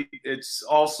believe it's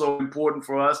also important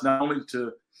for us not only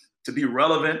to be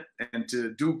relevant and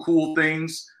to do cool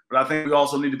things, but I think we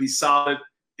also need to be solid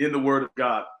in the word of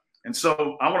God. And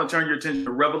so I want to turn your attention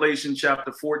to Revelation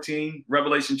chapter 14,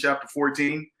 Revelation chapter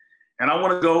 14. And I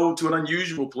want to go to an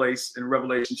unusual place in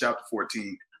Revelation chapter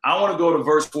 14. I want to go to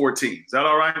verse 14. Is that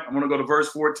all right? I want to go to verse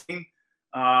 14.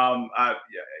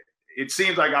 It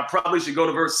seems like I probably should go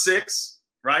to verse 6,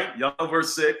 right? Y'all know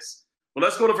verse 6. Well,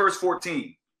 let's go to verse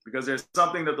 14, because there's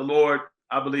something that the Lord,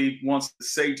 I believe, wants to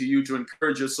say to you to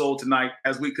encourage your soul tonight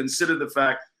as we consider the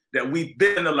fact that we've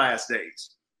been in the last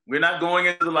days. We're not going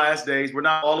into the last days. We're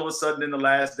not all of a sudden in the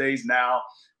last days now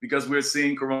because we're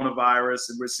seeing coronavirus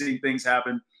and we're seeing things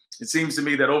happen. It seems to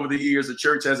me that over the years, the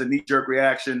church has a knee-jerk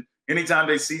reaction. Anytime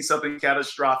they see something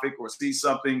catastrophic or see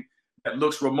something that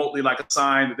looks remotely like a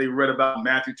sign that they read about in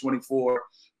Matthew 24,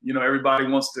 you know, everybody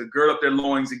wants to gird up their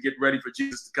loins and get ready for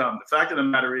Jesus to come. The fact of the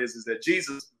matter is that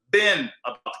Jesus been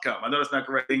about to come. I know that's not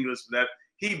correct English for that.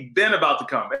 He been about to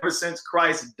come. Ever since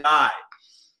Christ died,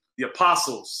 the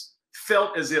apostles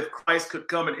felt as if Christ could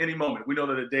come at any moment. We know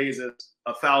that a day is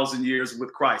 1,000 years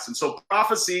with Christ. And so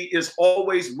prophecy is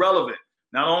always relevant.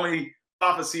 Not only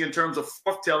prophecy in terms of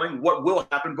foretelling what will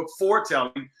happen, but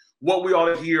foretelling what we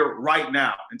ought to hear right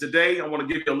now. And today I want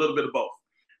to give you a little bit of both.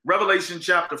 Revelation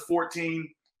chapter 14,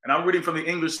 and I'm reading from the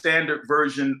English Standard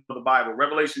Version of the Bible.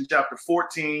 Revelation chapter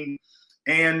 14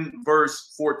 and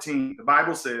verse 14. The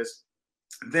Bible says,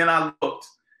 "Then I looked,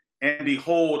 and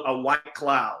behold, a white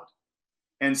cloud,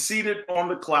 and seated on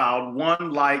the cloud,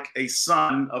 one like a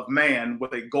son of man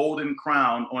with a golden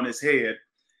crown on his head,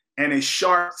 and a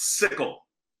sharp sickle."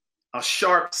 A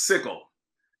sharp sickle.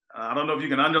 I don't know if you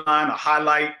can underline or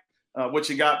highlight what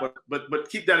you got, but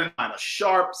keep that in mind. A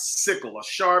sharp sickle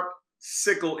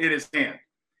in his hand.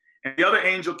 And the other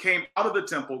angel came out of the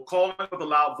temple, calling with a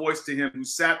loud voice to him who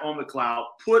sat on the cloud,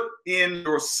 "Put in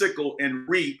your sickle and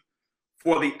reap,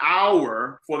 for the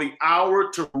hour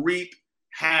to reap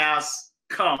has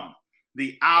come."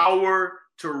 The hour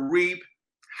to reap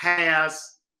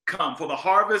has come. For the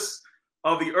harvest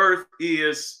of the earth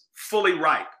is fully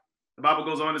ripe. The Bible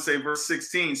goes on to say, verse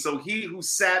 16, "So he who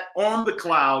sat on the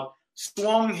cloud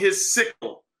swung his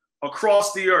sickle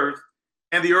across the earth,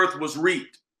 and the earth was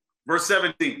reaped." Verse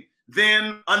 17,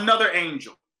 "Then another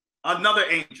angel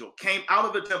came out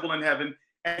of the temple in heaven,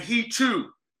 and he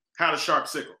too had a sharp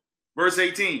sickle." Verse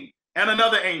 18, "And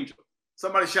another angel,"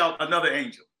 somebody shout, "another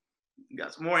angel." You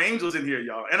got some more angels in here,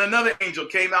 y'all. "And another angel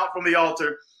came out from the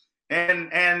altar,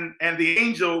 and the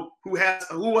angel who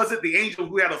was it? The angel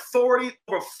who had authority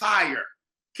over fire."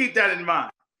 Keep that in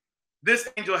mind. This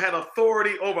angel had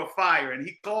authority over fire, and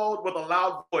he called with a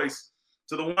loud voice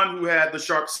to the one who had the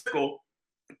sharp sickle,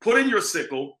 "Put in your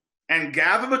sickle and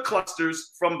gather the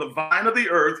clusters from the vine of the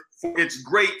earth, for its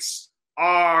grapes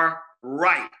are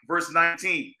ripe." Verse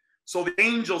 19, "So the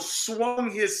angel swung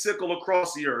his sickle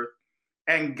across the earth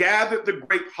and gathered the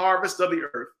great harvest of the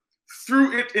earth,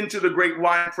 threw it into the great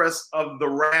winepress of the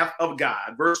wrath of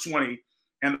God." Verse 20,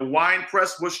 "And the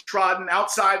winepress was trodden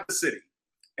outside the city,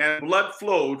 and blood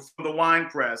flowed from the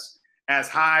winepress as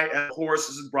high as a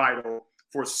horse's bridle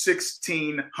for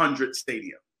 1,600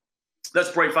 stadia."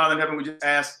 Let's pray. Father in heaven, we just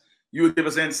ask you would give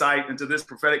us insight into this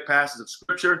prophetic passage of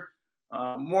scripture.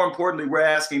 More importantly, we're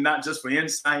asking not just for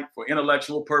insight, for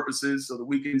intellectual purposes, so that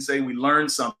we can say we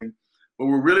learned something, but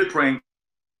we're really praying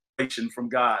from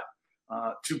God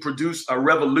to produce a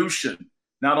revolution,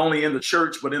 not only in the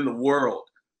church, but in the world.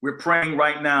 We're praying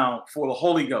right now for the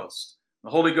Holy Ghost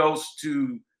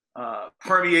to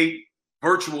permeate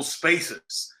virtual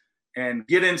spaces and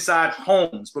get inside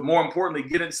homes, but more importantly,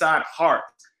 get inside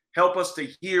hearts. Help us to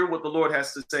hear what the Lord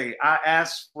has to say. I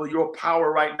ask for your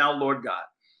power right now, Lord God,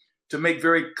 to make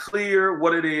very clear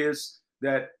what it is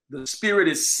that the Spirit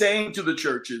is saying to the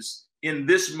churches in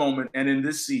this moment and in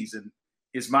this season.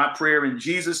 Is my prayer. In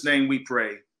Jesus' name we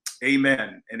pray.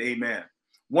 Amen and amen.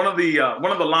 One of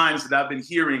the lines that I've been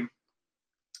hearing,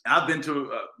 I've been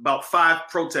to about 5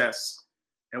 protests,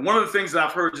 and one of the things that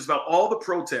I've heard just about all the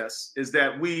protests is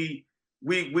that we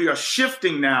are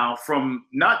shifting now from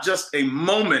not just a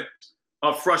moment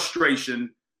of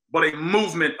frustration, but a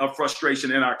movement of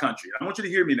frustration in our country. I want you to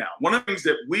hear me now. One of the things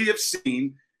that we have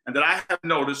seen and that I have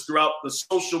noticed throughout the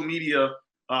social media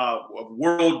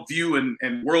world view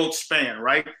and world span,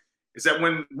 right, is that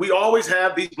when we always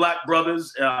have these Black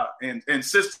brothers and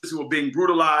sisters who are being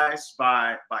brutalized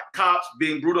by cops,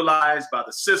 being brutalized by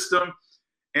the system,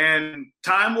 and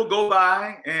time will go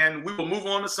by and we will move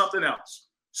on to something else.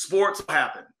 Sports will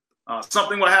happen.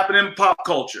 Something will happen in pop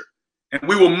culture, and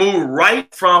we will move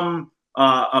right from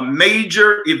a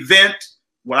major event,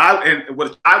 what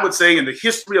I would say in the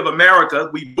history of America,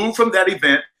 we move from that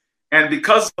event. And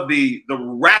because of the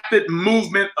rapid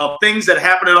movement of things that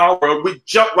happen in our world, we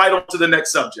jump right on to the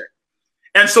next subject.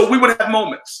 And so we would have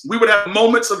moments. We would have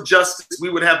moments of justice. We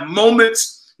would have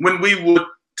moments when we would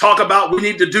talk about we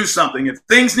need to do something and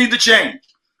things need to change.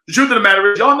 The truth of the matter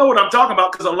is, y'all know what I'm talking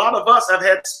about, because a lot of us have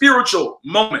had spiritual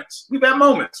moments. We've had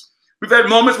moments. We've had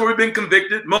moments where we've been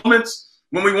convicted, moments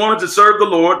when we wanted to serve the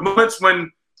Lord, moments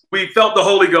when we felt the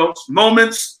Holy Ghost,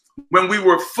 moments when we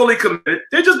were fully committed.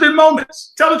 They've just been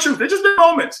moments. Tell the truth. They've just been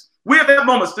moments. We have had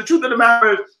moments. The truth of the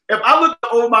matter is, if I look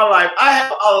over my life, I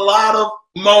have a lot of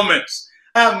moments.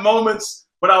 I have moments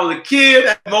when I was a kid. I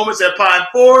have moments at Pine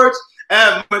Forge.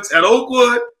 at moments at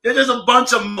Oakwood. There's just a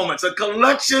bunch of moments, a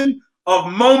collection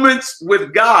of moments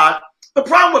with God. The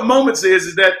problem with moments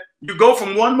is that you go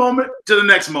from one moment to the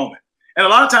next moment. And a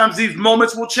lot of times these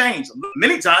moments will change.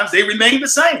 Many times they remain the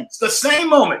same. It's the same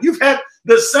moment. You've had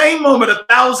the same moment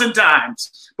 1,000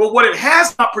 times. But what it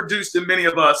has not produced in many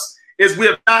of us is we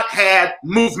have not had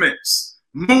movements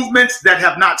that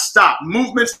have not stopped,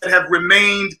 movements that have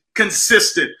remained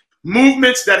consistent,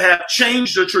 movements that have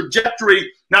changed the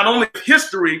trajectory, not only of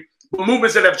history, but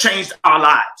movements that have changed our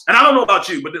lives. And I don't know about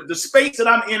you, but the space that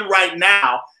I'm in right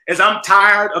now is I'm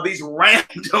tired of these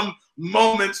random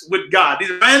moments with God,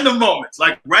 these random moments,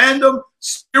 like random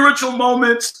spiritual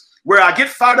moments where I get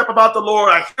fired up about the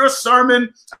Lord. I hear a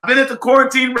sermon. I've been at the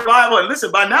quarantine revival. And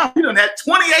listen, by now, you done had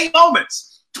 28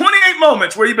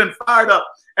 moments where you've been fired up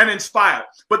and inspired.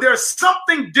 But there's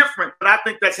something different that I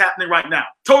think that's happening right now.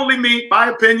 Totally me,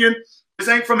 my opinion. This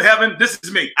ain't from heaven. This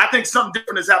is me. I think something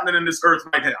different is happening in this earth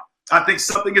right now. I think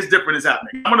something is different is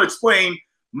happening. I'm going to explain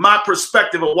my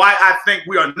perspective of why I think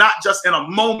we are not just in a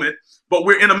moment, but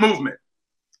we're in a movement.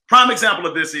 Prime example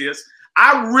of this is,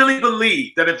 I really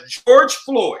believe that if George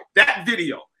Floyd, that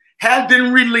video, had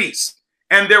been released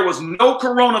and there was no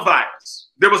coronavirus,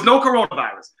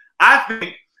 I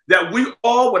think that we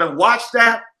all would have watched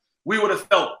that, we would have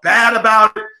felt bad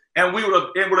about it, and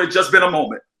it would have just been a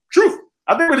moment. Truth.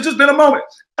 I think it would have just been a moment.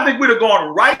 I think we'd have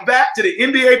gone right back to the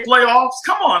NBA playoffs.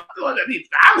 Come on.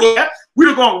 We'd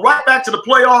have gone right back to the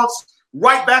playoffs,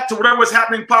 right back to whatever was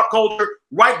happening in pop culture,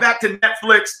 right back to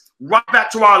Netflix, right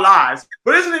back to our lives.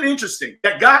 But isn't it interesting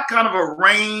that God kind of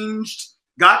arranged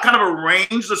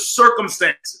the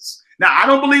circumstances? Now, I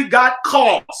don't believe God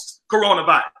caused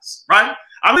coronavirus, right?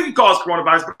 I don't think he caused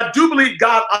coronavirus, but I do believe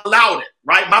God allowed it,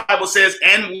 right? My Bible says,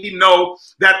 and we know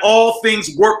that all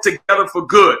things work together for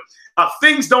good.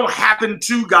 Things don't happen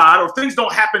to God, or things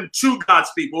don't happen to God's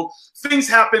people. Things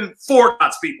happen for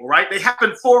God's people, right? They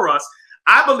happen for us.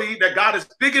 I believe that God is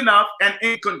big enough and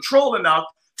in control enough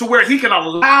to where he can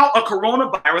allow a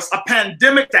coronavirus, a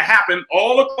pandemic to happen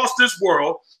all across this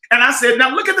world. And I said,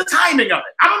 now look at the timing of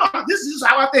it. I don't know. This is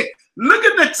how I think. Look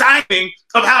at the timing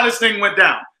of how this thing went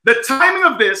down. The timing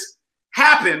of this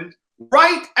happened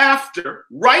right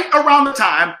around the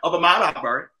time of Ahmaud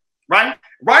Arbery, right?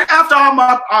 Right after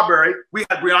Ahmaud Arbery, we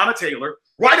had Breonna Taylor.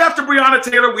 Right after Breonna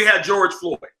Taylor, we had George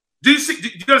Floyd. Do you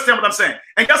understand what I'm saying?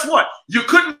 And guess what? You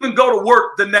couldn't even go to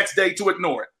work the next day to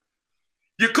ignore it.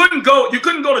 You couldn't go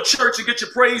to church and get your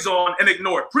praise on and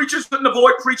ignore it. Preachers couldn't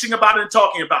avoid preaching about it and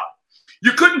talking about it.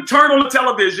 You couldn't turn on the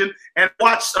television and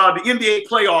watch the NBA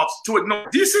playoffs to ignore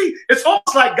it. Do you see? It's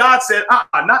almost like God said,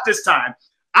 not this time.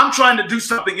 I'm trying to do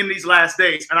something in these last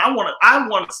days, and I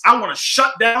want to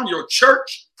shut down your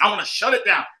church. I want to shut it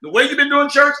down. The way you've been doing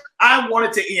church, I want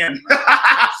it to end.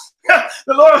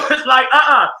 The Lord was like,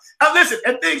 listen,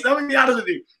 and things, let me be honest with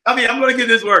you. I'm going to give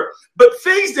this word. But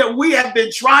things that we have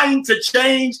been trying to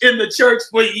change in the church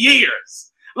for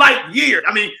years. Like years.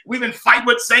 We've been fighting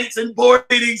with saints and board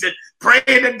meetings and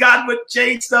praying that God would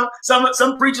change stuff.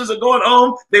 Some preachers are going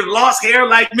home. They've lost hair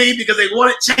like me because they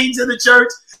wanted change in the church.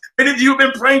 And if you've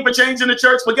been praying for change in the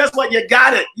church, but guess what? You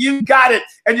got it. You got it.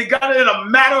 And you got it in a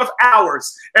matter of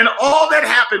hours. And all that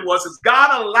happened was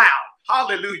God allowed,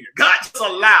 hallelujah, God just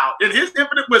allowed in his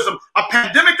infinite wisdom a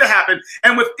pandemic to happen.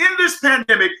 And within this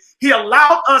pandemic, he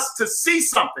allowed us to see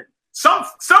something, some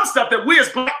stuff that we as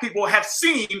Black people have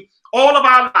seen all of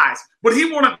our lives. But he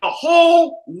wanted the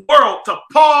whole world to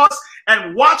pause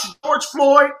and watch George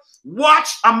Floyd, watch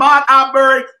Ahmaud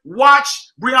Arbery, watch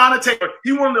Breonna Taylor.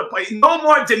 He wanted to play no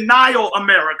more denial,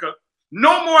 America.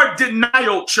 No more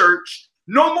denial, church.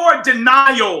 No more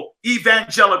denial,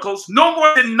 evangelicals. No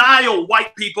more denial,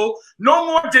 white people. No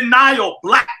more denial,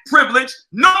 Black privilege.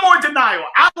 No more denial.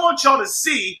 I want y'all to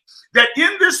see that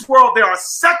in this world, there are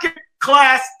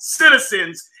second-class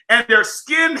citizens and their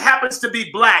skin happens to be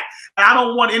Black. And I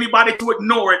don't want anybody to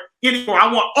ignore it anymore.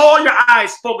 I want all your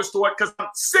eyes focused to it because I'm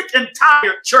sick and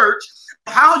tired, church,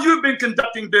 of how you've been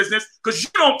conducting business because you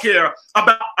don't care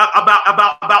about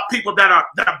people that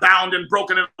are bound and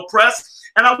broken and oppressed.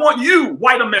 And I want you,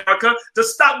 white America, to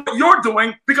stop what you're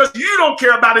doing because you don't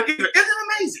care about it either. Isn't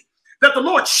it amazing that the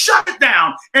Lord shut it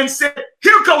down and said,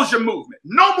 here goes your movement.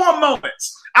 No more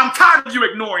moments. I'm tired of you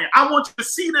ignoring it. I want you to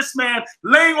see this man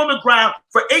laying on the ground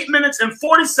for 8 minutes and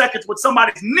 40 seconds with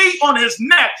somebody's knee on his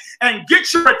neck and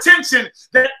get your attention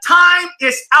that time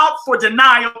is out for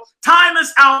denial. Time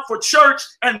is out for church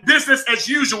and business as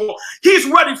usual. He's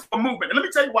ready for a movement. And let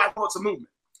me tell you why I know it's a movement.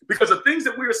 Because the things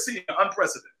that we are seeing are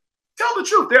unprecedented. Tell the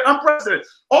truth. They're unprecedented.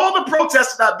 All the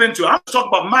protests that I've been to, I'm talking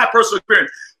about my personal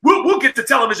experience. We'll get to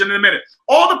television in a minute.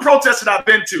 All the protests that I've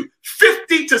been to,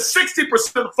 50 to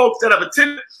 60% of the folks that have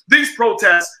attended these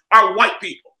protests are white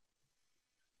people.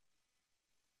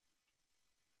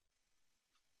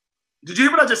 Did you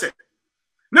hear what I just said?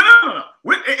 No.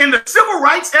 In the civil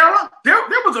rights era, there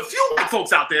was a few white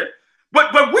folks out there,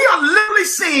 but we are literally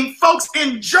seeing folks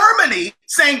in Germany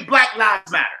saying Black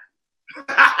Lives Matter.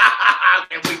 I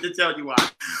can't wait to tell you why.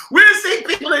 We're seeing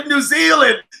people in New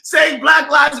Zealand saying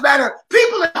Black Lives Matter.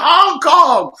 People in Hong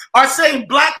Kong are saying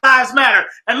Black Lives Matter.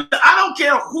 And I don't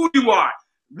care who you are.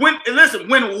 When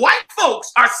white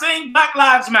folks are saying Black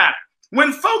Lives Matter,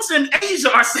 when folks in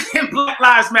Asia are saying Black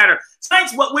Lives Matter,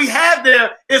 saints, what we have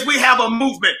there is we have a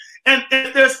movement. And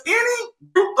if there's any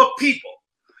group of people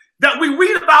that we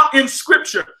read about in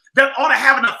Scripture that ought to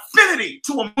have an affinity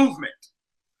to a movement,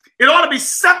 it ought to be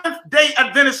Seventh-day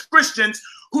Adventist Christians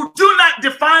who do not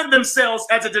define themselves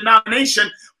as a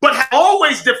denomination, but have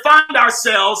always defined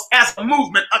ourselves as a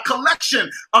movement, a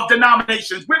collection of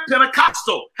denominations. We're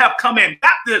Pentecostal have come in,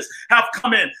 Baptists have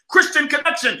come in, Christian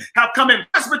Connection have come in,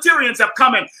 Presbyterians have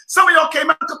come in. Some of y'all came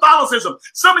out of Catholicism.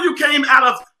 Some of you came out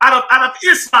of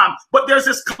Islam. But there's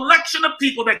this collection of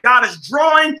people that God is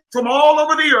drawing from all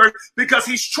over the earth because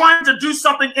he's trying to do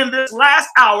something in this last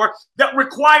hour that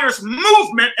requires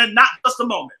movement and not just a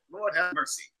moment. Lord have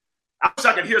mercy. I wish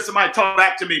I could hear somebody talk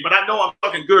back to me, but I know I'm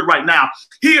talking good right now.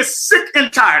 He is sick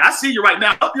and tired. I see you right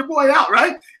now. Help your boy out,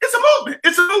 right? It's a movement.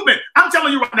 It's a movement. I'm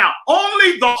telling you right now,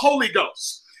 only the Holy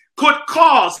Ghost could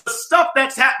cause the stuff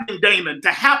that's happening, Damon, to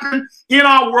happen in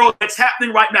our world that's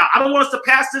happening right now. I don't want us to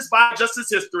pass this by just as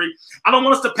history. I don't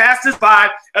want us to pass this by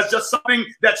as just something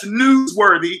that's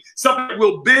newsworthy, something that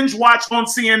we'll binge watch on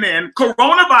CNN.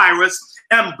 Coronavirus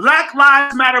and Black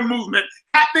Lives Matter movement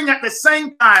happening at the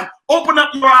same time. Open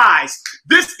up your eyes.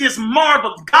 This is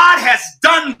marvelous. God has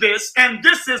done this, and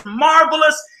this is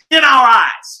marvelous in our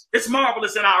eyes. It's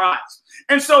marvelous in our eyes.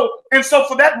 And so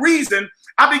for that reason,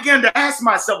 I began to ask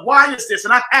myself, why is this?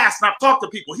 And I've asked and I've talked to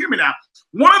people. Hear me now.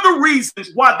 One of the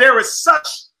reasons why there is such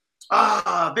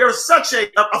a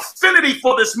affinity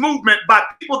for this movement by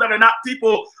people that are not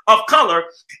people of color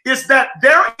is that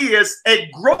there is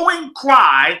a growing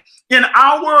cry in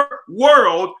our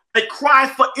world, a cry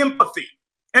for empathy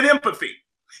and empathy.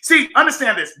 See,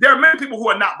 understand this. There are many people who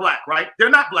are not black, right? They're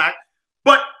not black,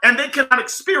 and they cannot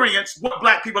experience what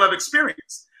black people have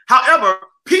experienced. However,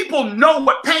 people know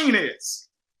what pain is.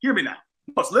 Hear me now.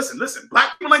 Listen.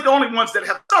 Black people ain't the only ones that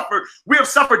have suffered. We have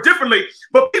suffered differently,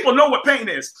 but people know what pain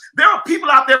is. There are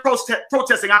people out there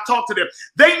protesting. I talk to them.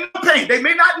 They know pain. They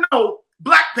may not know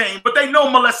black pain, but they know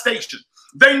molestation.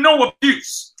 They know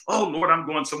abuse. Oh Lord, I'm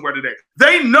going somewhere today.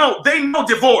 They know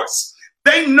divorce.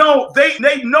 They know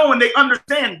and they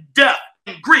understand death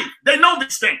and grief. They know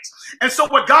these things. And so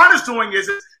what God is doing is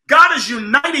God is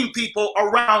uniting people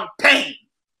around pain.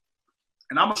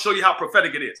 And I'm going to show you how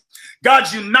prophetic it is.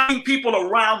 God's uniting people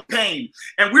around pain.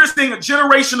 And we're seeing a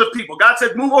generation of people. God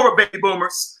said, move over, baby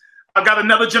boomers. I've got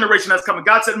another generation that's coming.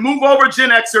 God said, move over, Gen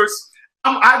Xers.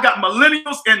 I've got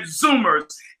millennials and Zoomers,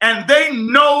 and they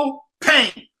know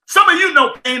pain. Some of you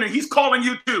know pain, and he's calling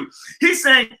you too. He's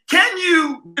saying, can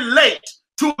you relate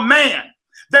to a man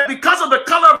that because of the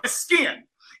color of his skin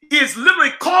is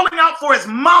literally calling out for his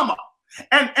mama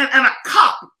and a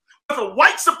cop with a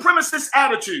white supremacist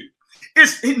attitude?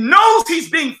 He knows he's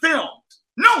being filmed,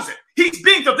 knows it. He's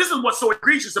being filmed. This is what's so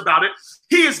egregious about it.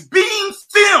 He is being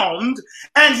filmed,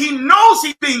 and he knows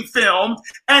he's being filmed,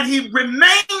 and he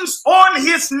remains on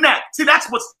his neck. See, that's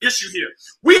what's the issue here.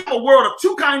 We have a world of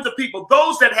two kinds of people,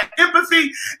 those that have empathy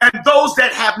and those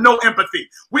that have no empathy.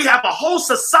 We have a whole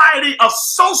society of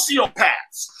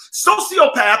sociopaths.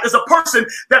 Sociopath is a person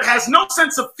that has no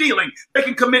sense of feeling. They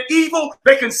can commit evil,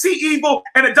 they can see evil,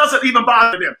 and it doesn't even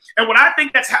bother them. And what I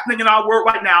think that's happening in our world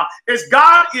right now is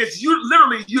God is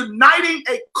literally uniting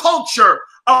a culture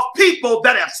of people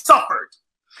that have suffered.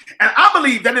 And I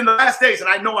believe that in the last days, and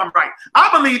I know I'm right, I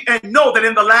believe and know that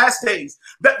in the last days,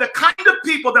 that the kind of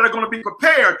people that are going to be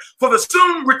prepared for the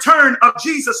soon return of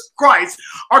Jesus Christ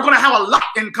are going to have a lot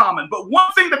in common. But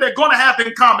one thing that they're going to have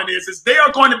in common is they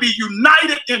are going to be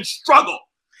united in struggle,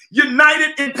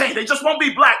 united in pain. They just won't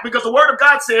be black, because the word of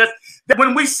God says that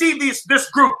when we see this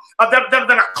group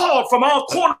that are called from all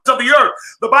corners of the earth,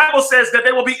 the Bible says that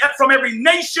they will be from every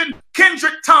nation,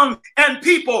 kindred, tongue, and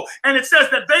people. And it says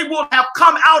that they will have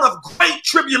come out of great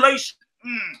tribulation.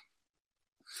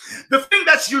 The thing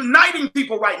that's uniting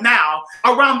people right now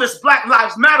around this Black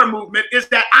Lives Matter movement is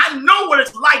that I know what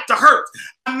it's like to hurt.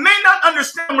 I may not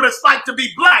understand what it's like to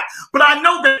be Black, but I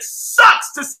know that it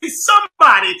sucks to see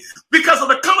somebody, because of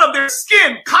the color of their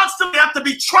skin, constantly have to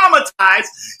be traumatized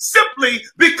simply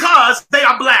because they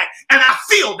are Black. And I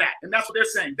feel that. And that's what they're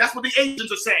saying. That's what the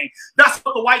Asians are saying. That's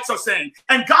what the whites are saying.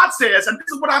 And God says, and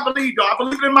this is what I believe, though, I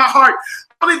believe it in my heart,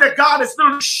 I believe that God is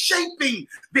literally shaping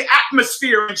the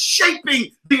atmosphere and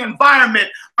shaping the environment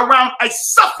around a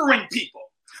suffering people,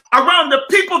 around the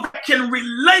people that can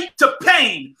relate to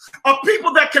pain, of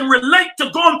people that can relate to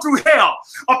going through hell,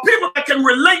 of people that can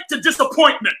relate to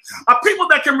disappointment, of people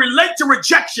that can relate to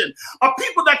rejection, of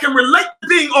people that can relate to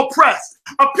being oppressed,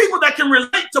 of people that can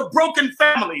relate to broken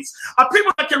families, of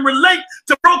people that can relate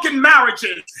to broken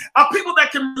marriages, of people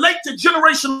that can relate to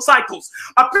generational cycles,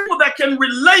 of people that can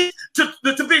relate to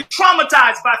being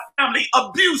traumatized by family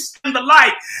abuse and the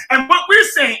like. And what we're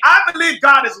saying, I believe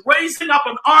God is raising up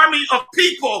an army of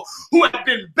people who have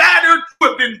been battered, who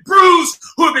have been bruised,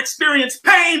 who have experienced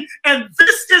pain. And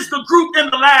this is the group in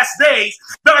the last days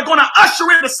that are going to usher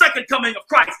in the second coming of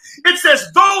Christ. It says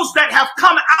those that have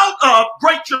come out of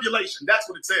great tribulation. That's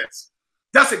what it says.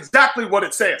 That's exactly what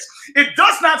it says. It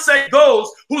does not say those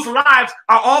whose lives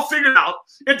are all figured out.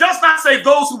 It does not say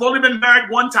those who've only been married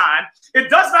one time. It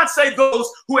does not say those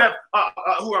who have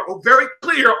who are very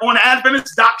clear on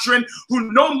Adventist doctrine,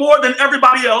 who know more than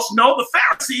everybody else. No, the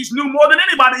Pharisees knew more than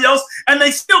anybody else, and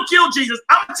they still killed Jesus.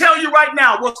 I'm going to tell you right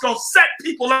now what's going to set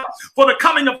people up for the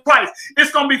coming of Christ.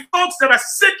 It's going to be folks that are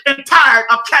sick and tired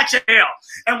of catching hell.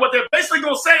 And what they're basically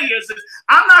going to say is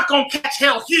I'm not going to catch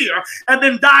hell here and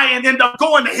then die and end up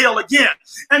going to hell again.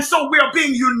 And so we are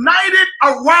being united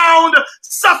around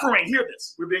suffering. Hear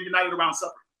this. We're being united around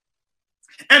suffering.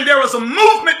 And there is a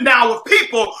movement now of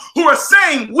people who are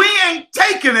saying we ain't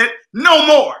taking it no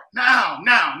more. Now.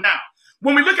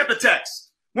 When we look at the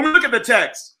text,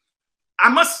 I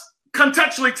must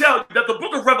contextually tell you that the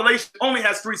book of Revelation only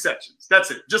has 3 sections.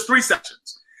 That's it, just 3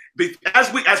 sections.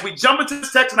 As we jump into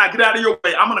this text and I get out of your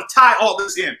way, I'm going to tie all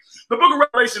this in. The book of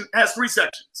Revelation has 3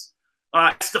 sections.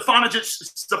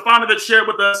 Stephanovich shared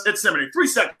with us at seminary. 3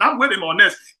 sections. I'm with him on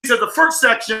this. He said the first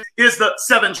section is the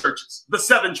 7 churches. The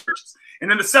 7 churches.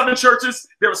 And in the 7 churches,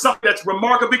 there is something that's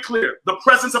remarkably clear. The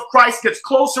presence of Christ gets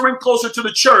closer and closer to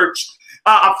the church,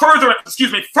 further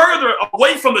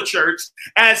away from the church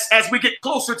as we get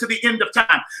closer to the end of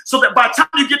time. So that by the time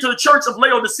you get to the church of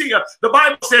Laodicea, the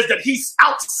Bible says that he's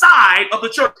outside of the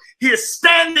church. He is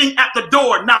standing at the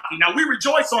door knocking. Now, we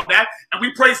rejoice on that, and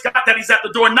we praise God that he's at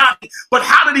the door knocking. But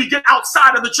how did he get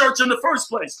outside of the church in the first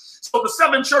place? So the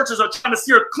 7 churches are trying to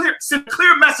send a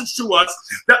clear message to us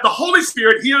that the Holy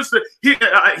Spirit hears he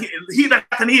that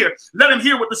can hear. Let him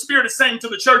hear what the Spirit is saying to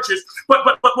the churches. But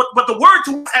the word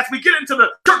to us as we get into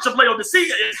the church of Laodicea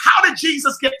is, how did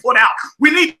Jesus get put out? We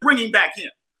need to bring him back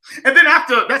in. And then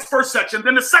after that's first section,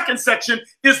 then the second section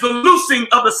is the loosing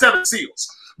of the 7 seals.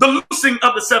 The loosing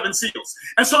of the 7 seals.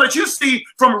 And so that you see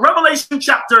from Revelation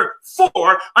chapter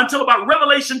 4 until about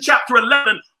Revelation chapter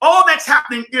 11, all that's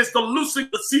happening is the loosing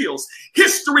of the seals.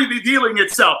 History revealing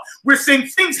itself. We're seeing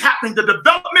things happening. The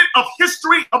development of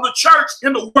history of the church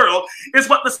in the world is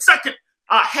what the second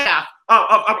half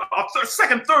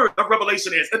second third of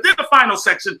Revelation is. And then the final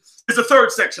section is the third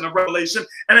section of Revelation,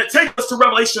 and it takes us to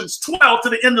Revelations 12 to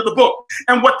the end of the book.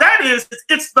 And what that is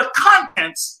it's the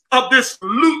contents of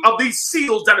these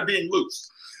seals that are being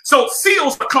loosed. So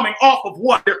seals are coming off of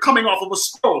what? They're coming off of a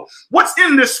scroll. What's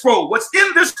in this scroll? What's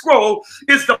in this scroll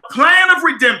is the plan of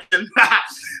redemption,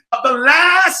 the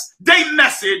last day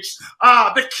message,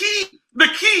 the key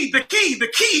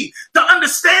to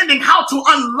understanding how to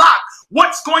unlock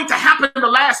what's going to happen in the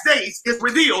last days is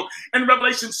revealed in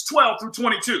Revelations 12 through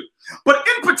 22. But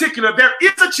in particular, there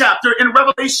is a chapter in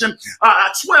Revelation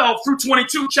 12 through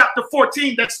 22, chapter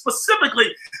 14, that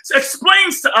specifically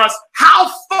explains to us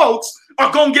how folks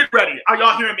are going to get ready. Are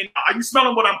y'all hearing me now? Are you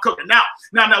smelling what I'm cooking? Now,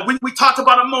 we talked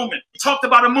about a moment. We talked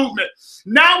about a movement.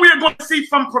 Now we are going to see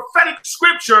from prophetic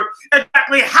scripture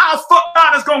exactly how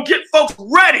God is going to get folks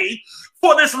ready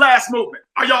for this last movement.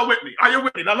 Are y'all with me? Are you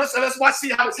with me? Now let's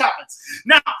see how this happens.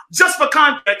 Now, just for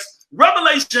context,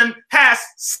 Revelation has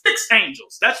 6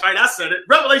 angels. That's right, I said it.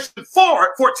 Revelation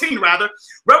 14 rather.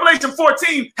 Revelation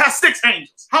 14 has 6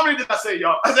 angels. How many did I say,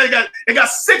 y'all? I said it got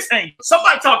 6 angels.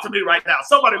 Somebody talk to me right now.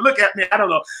 Somebody look at me. I don't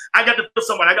know. I got to put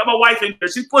somebody. I got my wife in here.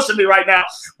 She's pushing me right now.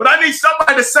 But I need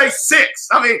somebody to say 6.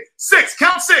 I mean, 6.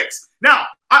 Count 6. Now,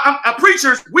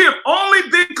 preachers, we have only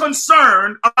been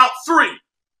concerned about 3.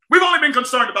 We've only been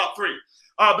concerned about 3.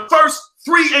 The first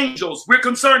 3 angels, we're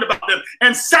concerned about them.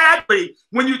 And sadly,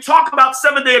 when you talk about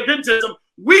Seventh-day Adventism,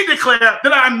 we declare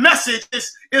that our message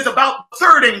is about the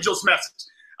third angel's message.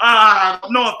 I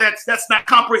don't know if that's not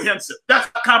comprehensive. That's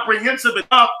not comprehensive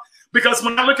enough, because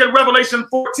when I look at Revelation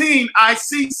 14, I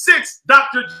see 6.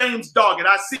 Dr. James Doggett,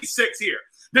 I see 6 here.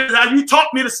 This is how you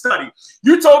taught me to study.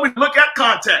 You told me to look at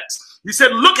context. You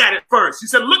said, look at it first. You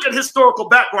said, look at historical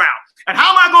background. And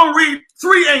how am I going to read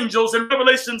 3 angels in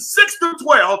Revelation 6 through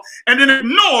 12 and then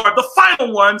ignore the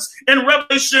final ones in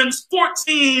Revelations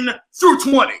 14 through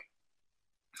 20?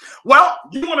 Well,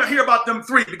 you want to hear about them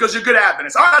 3 because you're good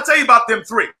Adventists. All right, I'll tell you about them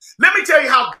 3. Let me tell you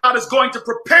how God is going to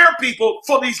prepare people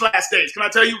for these last days. Can I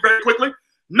tell you very quickly?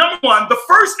 Number 1, the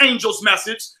first angel's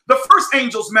message,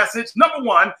 number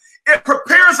 1, it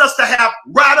prepares us to have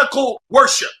radical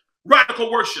worship.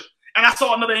 Radical worship. And I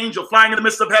saw another angel flying in the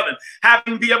midst of heaven,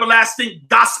 having the everlasting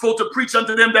gospel to preach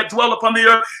unto them that dwell upon the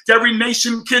earth, to every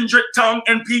nation, kindred, tongue,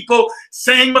 and people,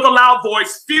 saying with a loud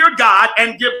voice, fear God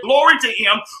and give glory to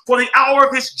him, for the hour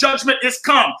of his judgment is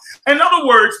come. In other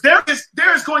words, there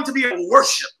is going to be a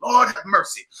worship, Lord have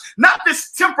mercy, not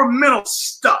this temperamental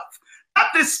stuff. Not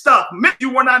this stuff. Many of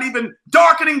you were not even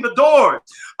darkening the doors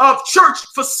of church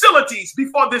facilities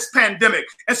before this pandemic.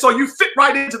 And so you fit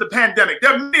right into the pandemic.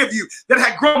 There are many of you that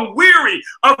had grown weary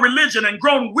of religion and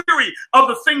grown weary of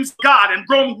the things of God and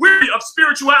grown weary of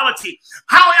spirituality.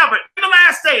 However, in the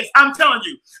last days, I'm telling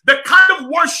you, the kind of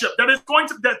worship that's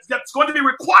going to be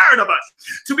required of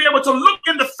us to be able to look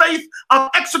in the face of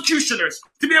executioners,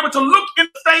 to be able to look in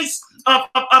the face of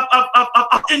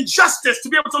injustice, to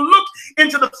be able to look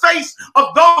into the face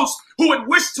of those who would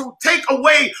wish to take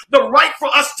away the right for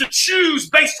us to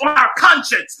choose based on our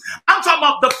conscience. I'm talking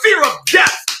about the fear of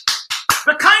death.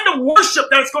 The kind of worship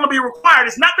that is going to be required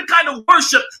is not the kind of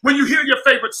worship when you hear your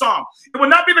favorite song. It will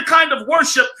not be the kind of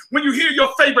worship when you hear your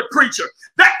favorite preacher.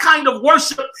 That kind of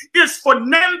worship is for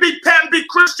namby-pamby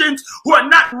Christians who are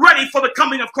not ready for the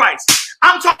coming of Christ.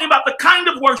 I'm talking about the kind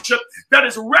of worship that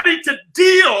is ready to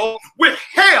deal with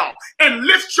hell and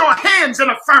lift your hands in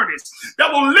a furnace,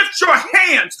 that will lift your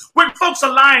hands when folks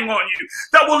are lying on you,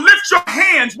 that will lift your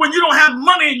hands when you don't have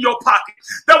money in your pocket,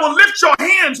 that will lift your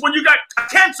hands when you got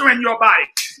cancer in your body.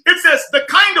 It says the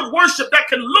kind of worship that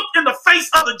can look in the face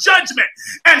of the judgment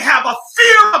and have a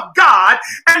fear of God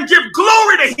and give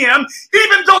glory to him,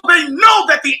 even though they know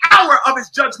that the hour of his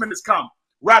judgment has come.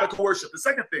 Radical worship. The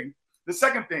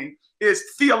second thing is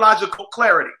theological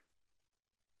clarity.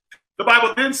 The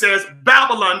Bible then says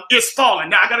Babylon is fallen.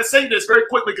 Now I got to say this very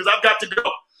quickly because I've got to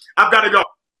go.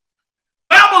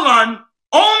 Babylon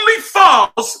only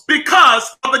falls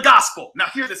because of the gospel. Now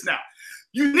hear this now.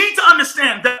 You need to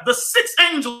understand that the 6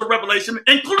 angels of Revelation,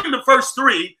 including the first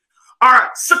 3, are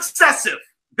successive.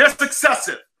 They're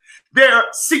successive. They're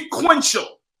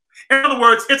sequential. In other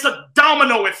words, it's a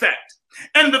domino effect.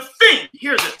 And the thing,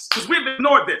 hear this, because we've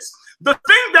ignored this. The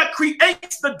thing that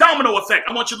creates the domino effect,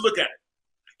 I want you to look at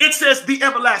it. It says the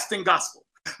everlasting gospel.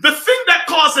 The thing that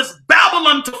causes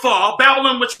Babylon to fall,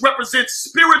 Babylon, which represents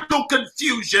spiritual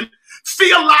confusion,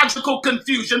 theological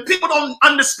confusion, people don't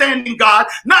understanding God,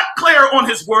 not clear on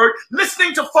his word,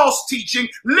 listening to false teaching,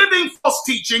 living false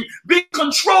teaching, being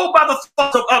controlled by the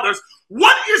thoughts of others.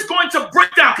 What is going to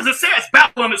break down? Because it says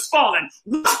Babylon is fallen.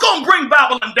 What's going to bring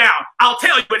Babylon down? I'll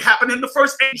tell you what happened in the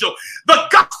first angel. The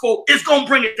gospel is going to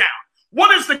bring it down.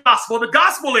 What is the gospel? The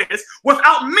gospel is,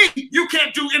 without me, you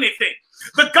can't do anything.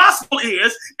 The gospel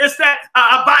is that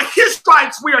by his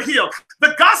stripes we are healed.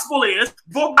 The gospel is,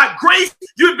 for by grace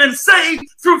you've been saved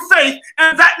through faith,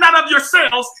 and that not of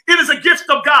yourselves, it is a gift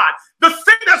of God. The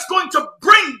thing that's going to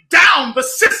bring down the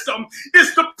system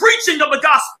is the preaching of the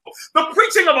gospel, the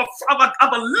preaching of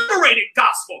a liberated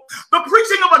gospel, the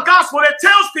preaching of a gospel that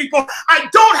tells people, I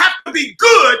don't have to be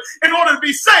good in order to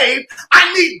be saved.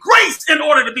 I need grace in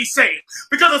order to be saved.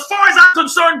 Because as far as I'm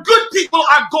concerned, good people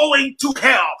are going to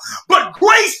hell, but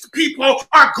graced people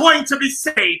are going to be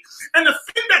saved. And the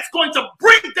thing that's going to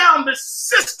bring down this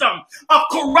system of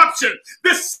corruption,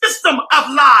 this system of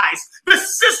lies,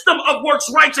 this system of works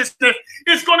righteousness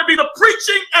is going to be the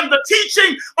preaching and the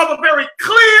teaching of a very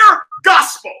clear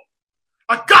gospel.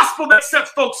 A gospel that sets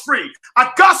folks free. A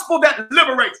gospel that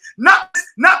liberates. Not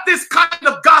this kind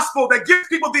of gospel that gives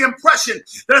people the impression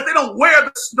that if they don't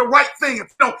wear the right thing, if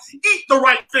they don't eat the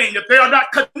right thing, if they are not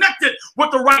connected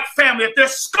with the right family, if their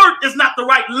skirt is not the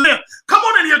right length. Come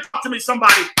on in here, talk to me,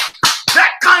 somebody.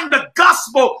 That kind of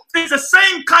gospel is the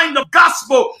same kind of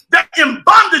gospel that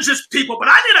embondages people. But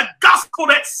I need a gospel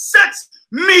that sets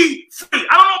me free.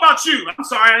 I don't know about you. I'm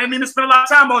sorry, I didn't mean to spend a lot of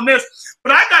time on this,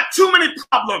 but I got too many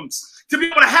problems to be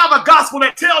able to have a gospel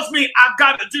that tells me I've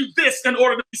got to do this in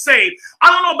order to be saved. I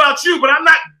don't know about you, but I'm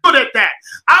not good at that.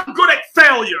 I'm good at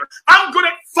failure. I'm good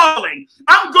at falling.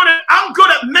 I'm good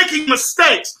at making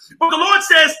mistakes. But the Lord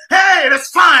says, hey, that's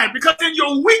fine, because in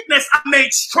your weakness I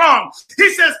made strong.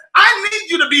 He says, I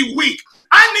need you to be weak.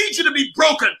 I need you to be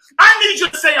broken. I need you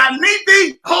to say, I need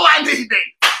thee. Oh, I need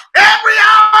thee. Every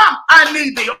hour I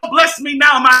need thee. Oh, bless me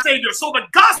now, my Savior. So the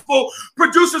gospel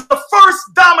produces the first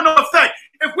domino effect.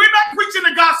 If we're not preaching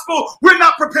the gospel, we're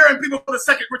not preparing people for the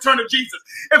second return of Jesus.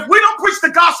 If we don't preach the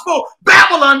gospel,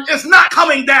 Babylon is not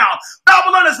coming down.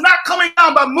 Babylon is not coming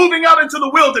down by moving out into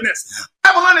the wilderness.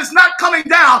 Babylon is not coming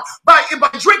down by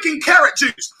drinking carrot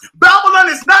juice. Babylon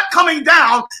is not coming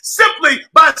down simply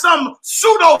by some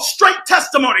pseudo straight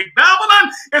testimony.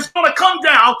 Babylon is going to come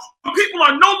down when people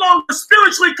are no longer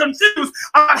spiritually confused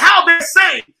about how they're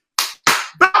saved.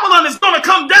 Babylon is going to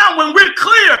come down when we're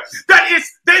clear that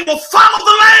they will follow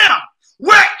the Lamb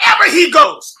wherever he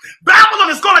goes. Babylon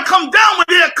is going to come down when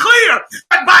they're clear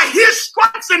that by his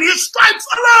stripes and his stripes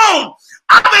alone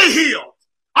are they healed.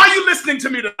 Are you listening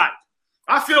to me tonight?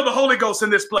 I feel the Holy Ghost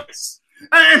in this place.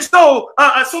 And so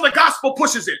the gospel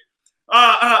pushes it.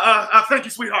 Thank you,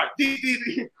 sweetheart.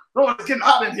 Lord, it's getting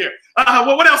hot in here.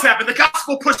 Well, what else happened? The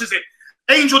gospel pushes it.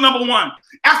 Angel number one.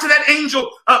 After that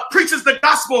angel preaches the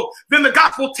gospel, then the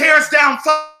gospel tears down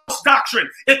false doctrine.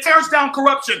 It tears down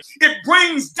corruption. It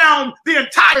brings down the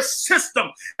entire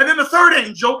system. And then the third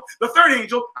angel,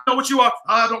 I know what you are.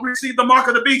 Don't receive the mark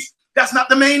of the beast. That's not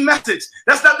the main message.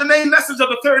 That's not the main message of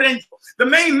the third angel. The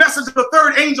main message of the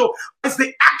third angel is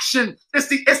the action. It's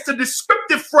the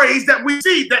descriptive phrase that we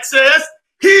see that says,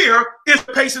 here is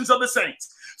the patience of the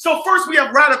saints. So first we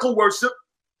have radical worship.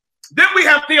 Then we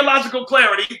have theological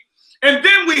clarity. And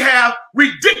then we have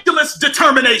ridiculous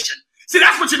determination. See,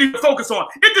 that's what you need to focus on.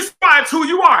 It describes who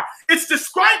you are. It's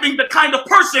describing the kind of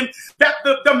person that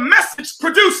the message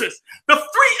produces. The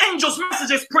three angels'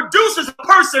 messages produces a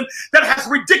person that has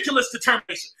ridiculous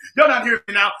determination. You're not hearing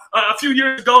me now. A few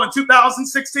years ago in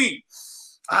 2016.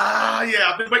 Yeah,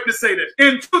 I've been waiting to say this.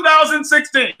 In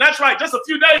 2016, that's right, just a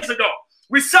few days ago,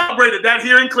 we celebrated that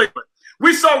here in Cleveland.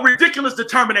 We saw ridiculous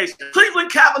determination. Cleveland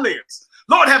Cavaliers,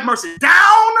 Lord have mercy,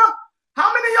 down.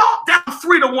 How many y'all? Down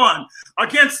 3-1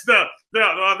 against the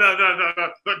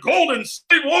Golden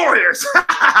State Warriors.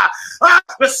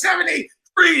 The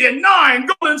 73-9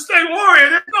 Golden State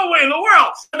Warriors. There's no way in the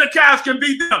world that the Cavs can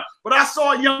beat them. But I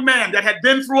saw a young man that had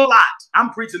been through a lot. I'm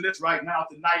preaching this right now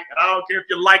tonight, and I don't care if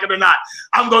you like it or not.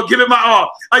 I'm going to give it my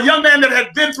all. A young man that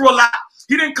had been through a lot.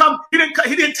 He didn't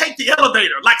take the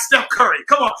elevator like Steph Curry.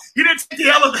 Come on. He didn't take the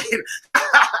elevator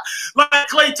like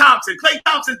Klay Thompson. Klay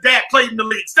Thompson's dad played in the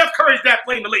league. Steph Curry's dad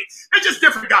played in the league. They're just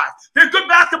different guys. They're good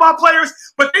basketball players,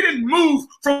 but they didn't move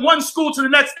from one school to the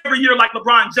next every year like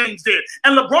LeBron James did.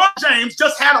 And LeBron James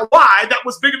just had a why that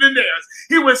was bigger than theirs.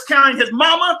 He was carrying his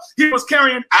mama. He was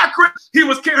carrying Akron. He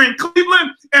was carrying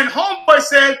Cleveland. And homeboy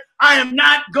said, I am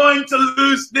not going to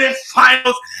lose this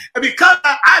finals because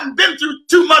I've been through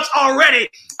too much already.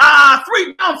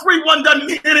 3-1 doesn't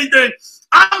mean anything.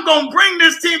 I'm going to bring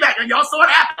this team back. And y'all saw what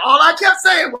happened. All I kept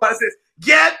saying was this,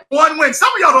 get one win. Some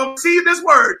of y'all don't see this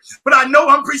word, but I know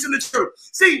I'm preaching the truth.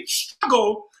 See,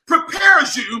 struggle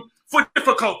prepares you for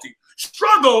difficulty.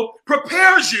 Struggle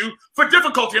prepares you for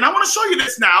difficulty. And I want to show you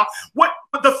this now. What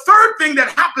the third thing that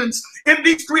happens in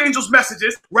these three angels'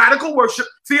 messages, radical worship,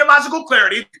 theological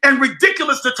clarity, and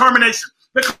ridiculous determination.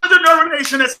 The kind of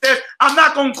determination that says, I'm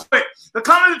not going to quit. The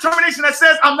kind of determination that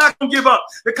says, I'm not going to give up.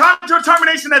 The kind of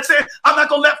determination that says, I'm not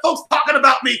going to let folks talking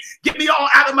about me get me all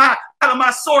out of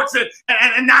my sorts and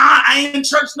now I ain't in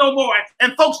church no more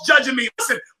and folks judging me.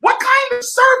 Listen, what kind of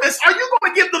service are you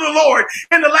going to give to the Lord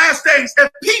in the last days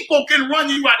if people can run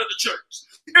you out of the church?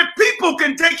 If people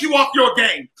can take you off your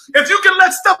game, if you can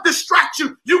let stuff distract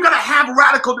you, you got to have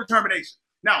radical determination.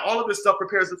 Now, all of this stuff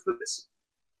prepares us for this.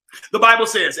 The Bible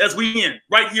says, as we end,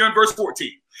 right here in verse 14,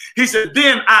 he said,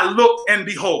 then I looked and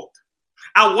behold,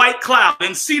 a white cloud,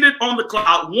 and seated on the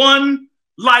cloud, one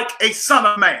like a son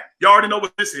of man. You already know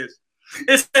what this is.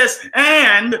 It says,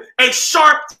 and a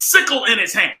sharp sickle in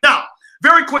his hand. Now,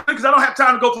 very quickly, because I don't have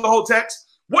time to go through the whole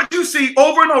text, what you see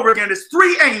over and over again is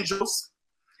three angels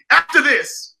after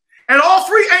this, and all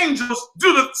three angels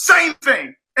do the same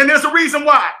thing. And there's a reason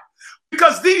why.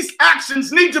 Because these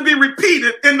actions need to be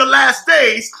repeated in the last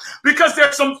days because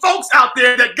there's some folks out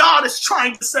there that God is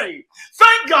trying to save.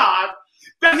 Thank God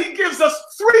that he gives us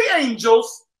three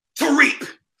angels to reap.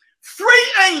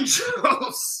 Three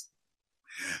angels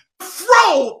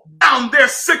throw down their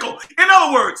sickle. In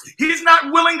other words, he's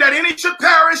not willing that any should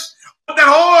perish, but that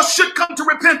all should come to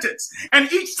repentance. And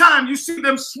each time you see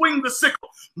them swing the sickle,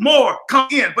 more come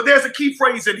in. But there's a key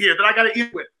phrase in here that I got to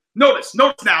end with. Notice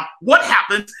now what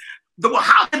happens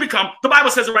how they become, the Bible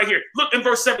says it right here. Look in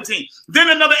verse 17. Then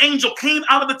another angel came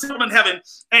out of the temple in heaven,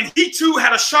 and he too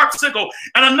had a sharp sickle.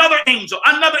 And another angel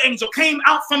came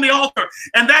out from the altar.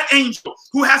 And that angel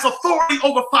who has authority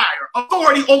over fire,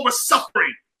 authority over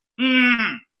suffering.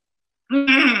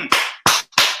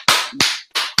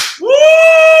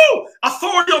 Woo!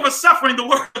 Authority over suffering, the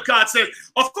word of God says.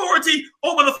 Authority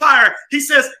over the fire. He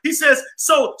says,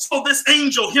 so this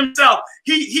angel himself,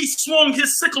 he swung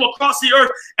his sickle across the earth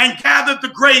and gathered the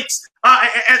grapes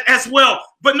as well.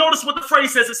 But notice what the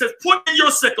phrase says. It says, put in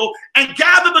your sickle and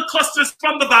gather the clusters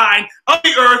from the vine of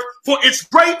the earth, for its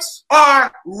grapes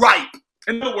are ripe.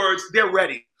 In other words, they're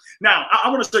ready. Now,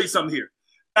 I want to show you something here.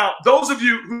 Now, those of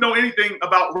you who know anything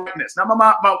about ripeness, now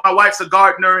my wife's a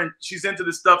gardener and she's into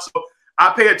this stuff, so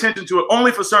I pay attention to it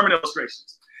only for sermon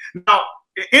illustrations. Now,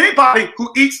 anybody who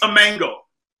eats a mango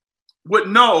would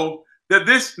know that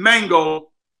this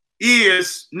mango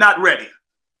is not ready.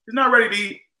 It's not ready to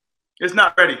eat. It's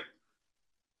not ready.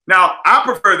 Now, I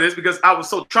prefer this because I was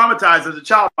so traumatized as a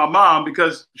child by my mom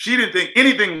because she didn't think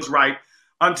anything was right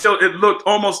until it looked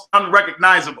almost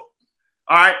unrecognizable.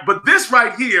 All right, but this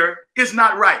right here is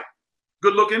not right.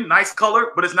 Good looking, nice color,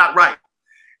 but it's not right.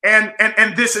 And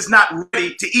this is not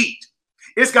ready to eat.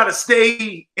 It's got to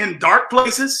stay in dark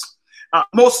places.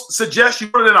 Most suggest you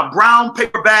put it in a brown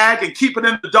paper bag and keep it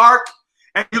in the dark,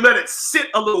 and you let it sit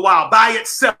a little while by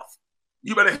itself.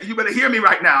 You better hear me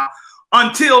right now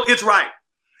until it's right.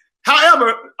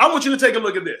 However, I want you to take a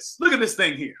look at this. Look at this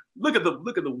thing here. Look at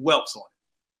the whelps on it.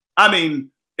 I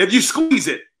mean, if you squeeze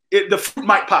it, the fruit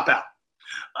might pop out.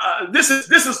 This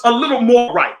is a little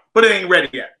more ripe, but it ain't ready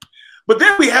yet. But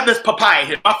then we have this papaya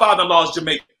here. My father-in-law is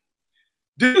Jamaican.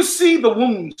 Do you see the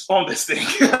wounds on this thing?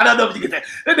 I don't know if you get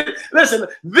that. Listen,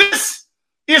 this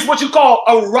is what you call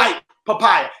a ripe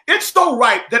papaya. It's so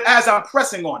ripe that as I'm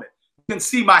pressing on it, you can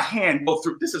see my hand go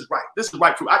through. This is ripe. This is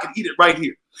ripe fruit. I can eat it right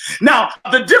here. Now,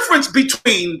 the difference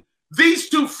between these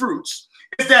two fruits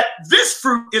is that this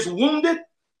fruit is wounded.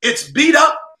 It's beat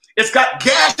up. It's got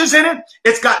gashes in it.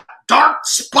 It's got dark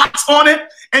spots on it.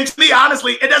 And to me,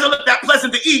 honestly, it doesn't look that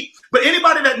pleasant to eat. But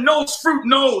anybody that knows fruit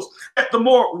knows that the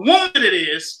more wounded it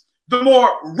is, the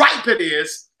more ripe it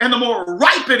is. And the more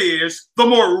ripe it is, the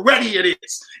more ready it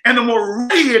is. And the more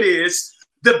ready it is,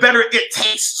 the better it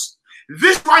tastes.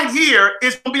 This right here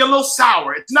is going to be a little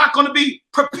sour. It's not going to be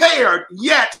prepared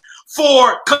yet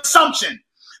for consumption.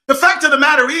 The fact of the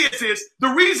matter is the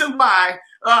reason why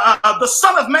the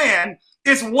Son of Man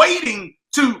is waiting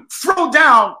to throw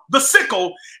down the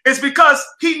sickle is because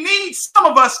he needs some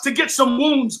of us to get some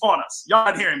wounds on us. Y'all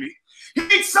not hearing me? He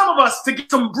needs some of us to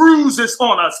get some bruises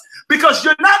on us because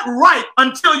you're not ripe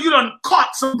until you done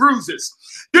caught some bruises.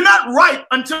 You're not ripe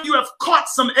until you have caught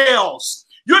some L's.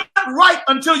 You're not ripe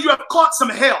until you have caught some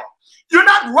hell. You're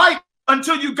not ripe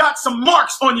until you got some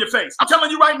marks on your face. I'm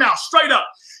telling you right now, straight up.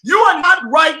 You are not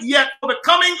right yet for the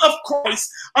coming of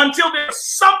Christ until there's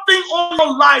something on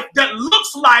your life that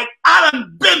looks like I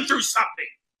done been through something.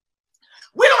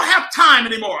 We don't have time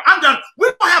anymore. I'm done.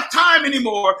 We don't have time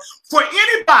anymore for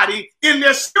anybody in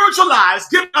their spiritual lives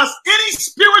giving us any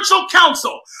spiritual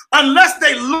counsel unless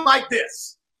they look like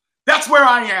this. That's where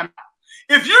I am.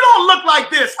 If you don't look like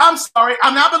this, I'm sorry.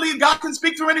 I believe God can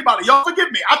speak through anybody. Y'all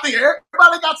forgive me. I think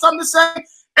everybody got something to say.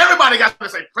 Everybody got something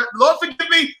to say. Lord, forgive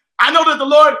me. I know that the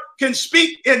Lord can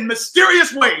speak in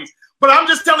mysterious ways, but I'm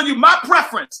just telling you my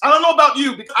preference. I don't know about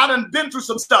you because I done been through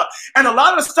some stuff. And a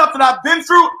lot of the stuff that I've been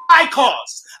through, I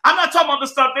caused. I'm not talking about the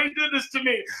stuff, they did this to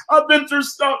me. I've been through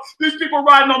stuff. These people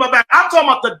riding on my back. I'm talking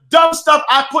about the dumb stuff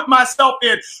I put myself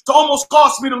in to almost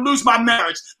cause me to lose my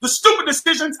marriage. The stupid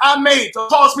decisions I made to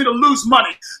cause me to lose money.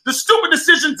 The stupid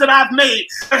decisions that I've made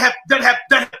that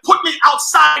have put me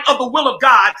outside of the will of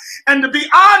God. And to be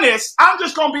honest, I'm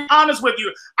just going to be honest with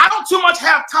you. I don't too much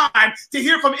have time to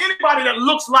hear from anybody that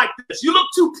looks like this. You look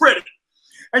too pretty.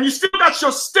 And you still got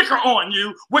your sticker on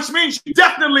you, which means you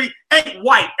definitely ain't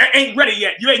white, ain't ready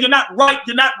yet. You're not right,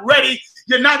 you're not ready,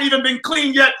 you're not even been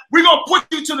clean yet. We're going to put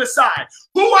you to the side.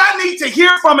 Who I need to hear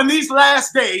from in these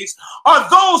last days are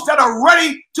those that are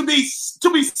ready to be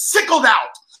sickled out.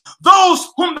 Those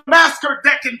whom the master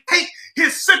that can take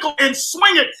his sickle and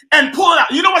swing it and pull it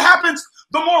out. You know what happens?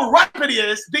 The more ripe it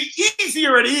is, the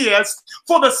easier it is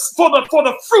for the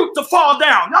fruit to fall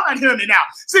down. Y'all not hearing me now.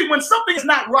 See, when something is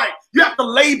not right, you have to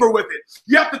labor with it.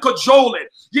 You have to cajole it.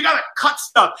 You got to cut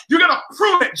stuff. You got to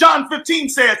prune it. John 15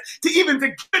 says to get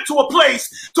it to a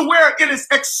place to where it is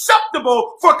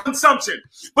acceptable for consumption.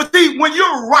 But see, when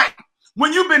you're ripe,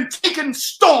 when you've been taking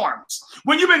storms,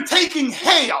 when you've been taking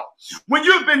hail, when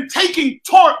you've been taking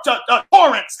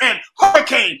torrents and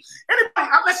hurricanes.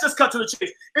 Anybody, let's just cut to the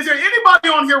chase. Is there anybody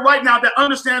on here right now that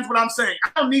understands what I'm saying?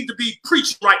 I don't need to be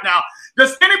preaching right now.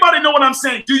 Does anybody know what I'm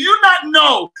saying? Do you not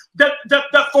know that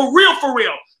for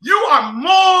real, you are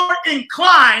more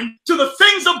inclined to the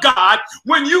things of God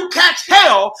when you catch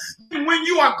hell than when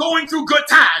you are going through good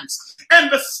times? And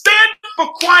the standard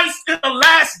for Christ in the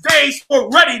last days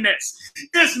for readiness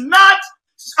is not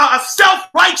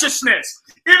self-righteousness.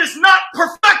 It is not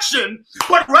perfection,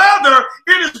 but rather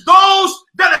it is those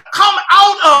that have come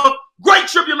out of great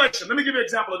tribulation. Let me give you an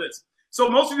example of this. So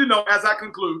most of you know, as I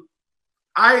conclude,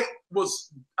 I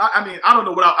don't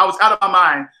know what I was out of my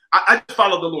mind. I just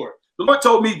followed the Lord. The Lord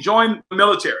told me, join the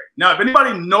military. Now, if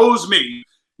anybody knows me,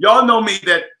 y'all know me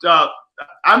that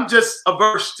I'm just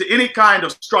averse to any kind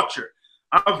of structure.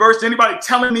 I'm averse to anybody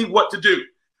telling me what to do.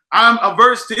 I'm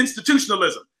averse to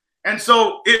institutionalism. And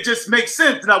so it just makes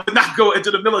sense that I would not go into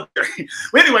the military.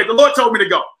 But anyway, the Lord told me to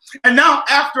go. And now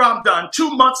after I'm done,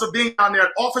 2 months of being down there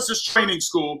at officers training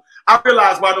school, I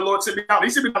realized why the Lord sent me down. He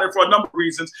sent me down there for a number of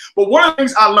reasons. But one of the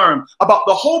things I learned about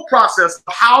the whole process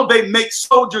of how they make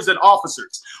soldiers and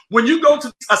officers, when you go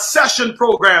to accession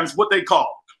programs, what they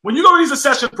call, when you go to these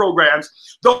accession programs,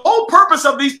 the whole purpose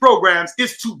of these programs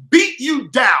is to beat you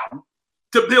down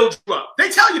to build you up. They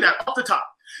tell you that off the top.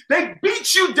 They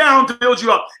beat you down to build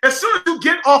you up. As soon as you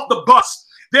get off the bus,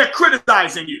 they're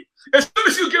criticizing you. As soon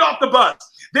as you get off the bus,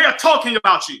 they are talking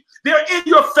about you. They're in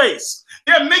your face.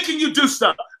 They're making you do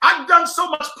stuff. I've done so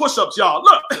much push-ups, y'all.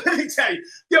 Look, let me tell you,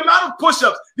 the amount of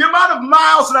push-ups, the amount of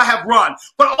miles that I have run,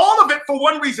 but all of it for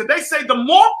one reason. They say the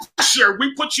more pressure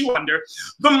we put you under,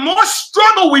 the more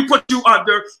struggle we put you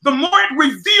under, the more it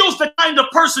reveals the kind of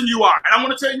person you are. And I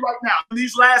want to tell you right now, in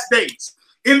these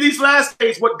last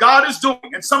days, what God is doing,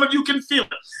 and some of you can feel it,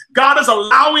 God is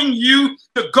allowing you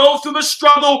to go through the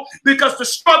struggle because the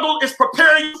struggle is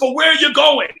preparing you for where you're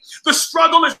going. The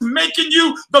struggle is making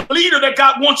you the leader that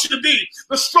God wants you to be.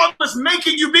 The struggle is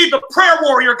making you be the prayer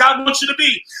warrior God wants you to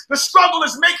be. The struggle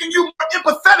is making you more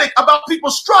empathetic about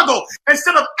people's struggle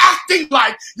instead of acting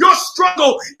like your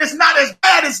struggle is not as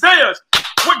bad as theirs.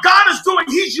 What God is doing,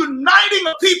 he's uniting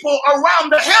the people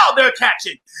around the hell they're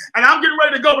catching. And I'm getting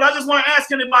ready to go, but I just want to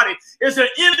ask anybody, is there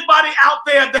anybody out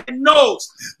there that knows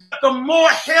that the more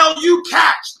hell you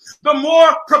catch, the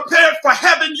more prepared for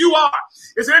heaven you are?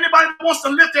 Is there anybody that wants to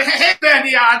lift their hand,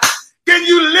 Daniel? Can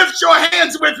you lift your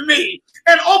hands with me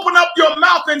and open up your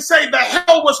mouth and say the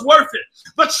hell was worth it?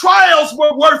 The trials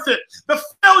were worth it. The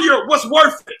failure was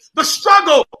worth it. The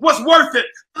struggle was worth it.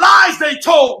 Lies they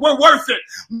told were worth it.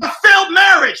 The failed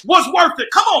marriage was worth it.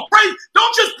 Come on, praise.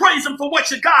 Don't just praise him for what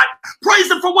you got.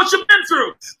 Praise him for what you've been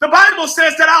through. The Bible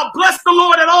says that I'll bless the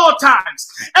Lord at all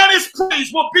times, and his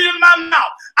praise will be in my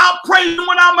mouth. I'll praise him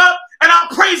when I'm up, and I'll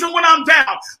praise him when I'm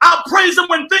down. I'll praise him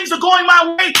when things are going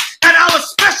my way, and I'll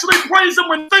especially praise him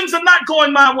when things are not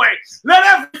going my way. Let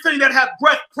everything that have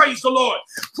breath praise the Lord.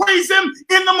 Praise him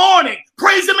in the morning.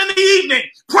 Praise him in the evening.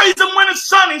 Praise him when the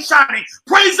sun is shining.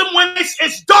 Praise him when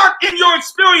it's dark in your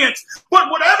experience. But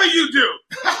whatever you do,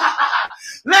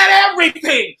 let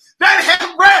everything that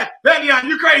have breath, Benyon,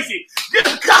 you crazy, give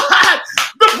God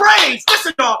the praise.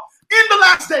 Listen, y'all, in the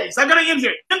last days, I gotta end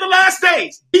here. In the last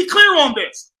days, be clear on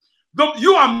this.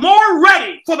 You are more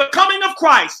ready for the coming of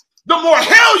Christ the more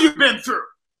hell you've been through.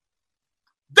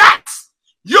 That's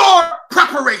your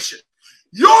preparation.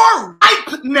 Your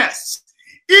ripeness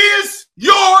is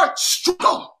your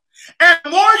struggle. And the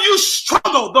more you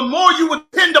struggle, the more you would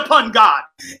depend upon God.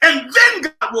 And then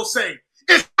God will say,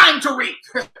 it's time to reap.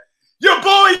 Your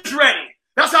boy is ready.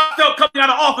 That's how I felt coming out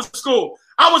of officer school.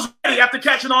 I was ready after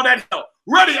catching all that hell.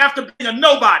 Ready after being a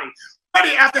nobody.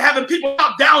 Ready after having people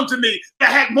talk down to me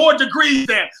that had more degrees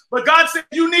than. But God said,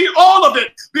 you need all of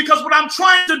it, because what I'm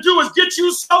trying to do is get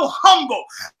you so humble.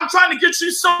 I'm trying to get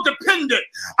you so dependent.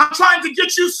 I'm trying to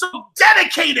get you so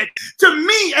dedicated to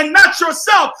me and not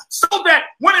yourself, so that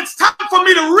when it's time for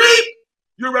me to reap,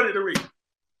 you're ready to reap.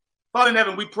 Father in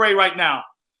heaven, we pray right now.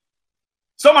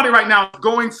 Somebody right now is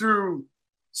going through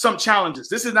some challenges.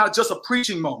 This is not just a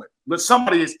preaching moment, but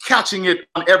somebody is catching it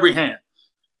on every hand.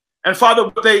 And Father,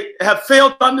 what they have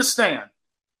failed to understand,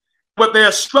 what they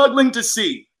are struggling to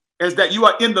see, is that you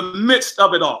are in the midst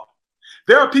of it all.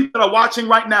 There are people that are watching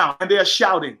right now, and they are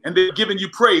shouting, and they're giving you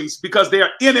praise because they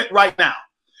are in it right now.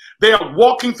 They are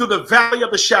walking through the valley of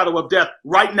the shadow of death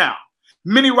right now.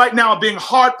 Many right now are being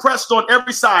hard pressed on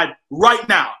every side right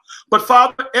now. But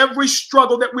Father, every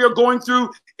struggle that we are going through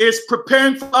is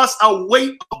preparing for us a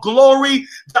weight of glory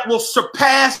that will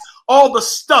surpass all the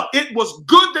stuff. It was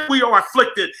good that we are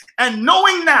afflicted. And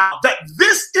knowing now that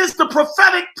this is the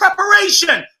prophetic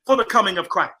preparation for the coming of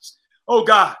Christ. Oh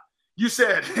God, you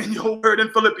said in your word in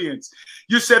Philippians,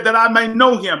 you said that I may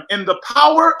know him in the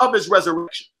power of his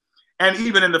resurrection and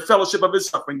even in the fellowship of his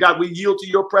suffering. God, we yield to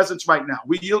your presence right now.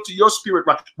 We yield to your spirit,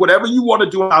 right? Whatever you want to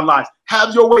do in our lives,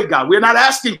 have your way, God. We're not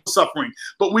asking for suffering,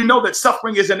 but we know that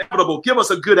suffering is inevitable. Give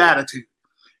us a good attitude.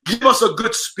 Give us a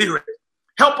good spirit.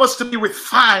 Help us to be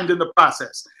refined in the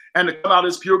process and to come out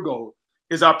as pure gold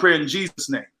is our prayer in Jesus'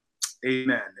 name.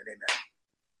 Amen and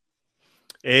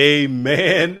Amen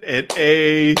amen. and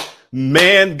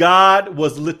amen. God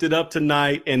was lifted up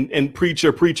tonight. And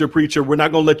preacher, we're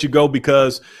not going to let you go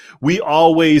because we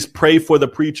always pray for the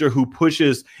preacher who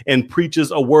pushes and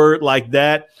preaches a word like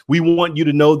that. We want you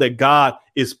to know that God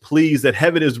is pleased, that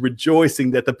heaven is rejoicing,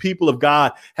 that the people of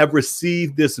God have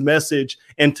received this message.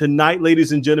 And tonight,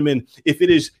 ladies and gentlemen, if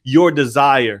it is your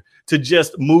desire to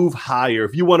just move higher,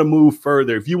 if you want to move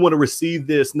further, if you want to receive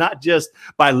this, not just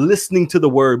by listening to the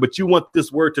word, but you want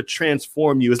this word to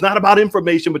transform you. It's not about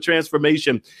information, but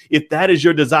transformation. If that is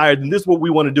your desire, then this is what we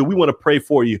want to do. We want to pray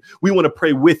for you. We want to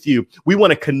pray with you. We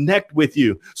want to connect with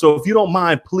you. So if you don't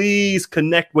mind, please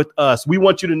connect with us. We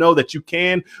want you to know that you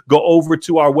can go over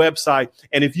to our website.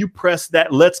 And if you press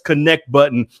that Let's Connect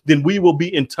button, then we will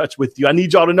be in touch with you. I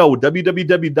need y'all to know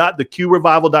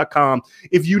www.theqrevival.com.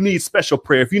 If you need special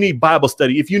prayer, if you need Bible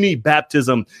study, if you need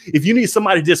baptism, if you need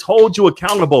somebody to just hold you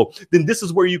accountable, then this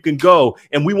is where you can go.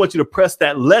 And we want you to press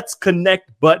that Let's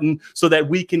Connect button so that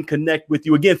we can connect with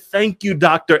you. Again, thank you,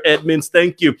 Dr. Edmonds.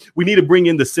 Thank you. We need to bring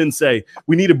in the sensei.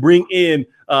 We need to bring in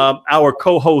our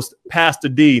co-host, Pastor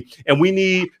D, and we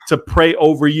need to pray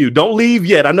over you. Don't leave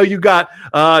yet. I know you got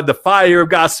the fire of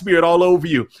God's Spirit all over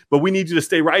you, but we need you to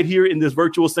stay right here in this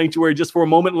virtual sanctuary just for a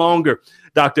moment longer,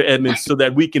 Dr. Edmonds, so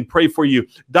that we can pray for you.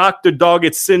 Dr.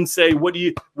 Doggett Sensei, what do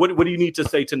you need to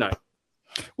say tonight?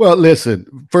 Well,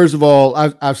 listen, first of all,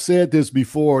 I've said this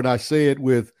before, and I say it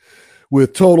with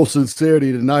total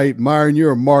sincerity tonight. Myron,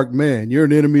 you're a marked man. You're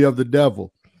an enemy of the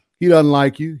devil. He doesn't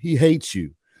like you. He hates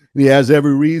you. And he has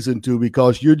every reason to,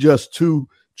 because you're just too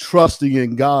trusting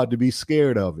in God to be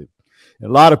scared of him. And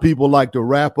a lot of people like to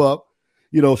wrap up,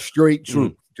 straight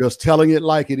truth, just telling it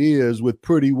like it is with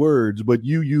pretty words, but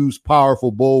you use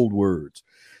powerful, bold words.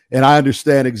 And I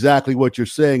understand exactly what you're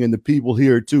saying, and the people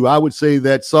here too. I would say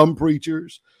that some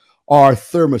preachers are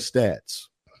thermostats.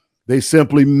 They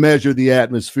simply measure the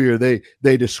atmosphere.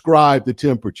 They describe the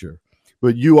temperature,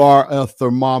 but you are a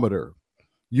thermometer.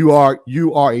 You are a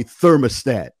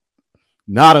thermostat,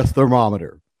 not a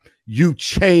thermometer. You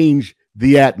change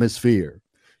the atmosphere.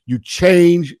 You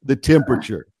change the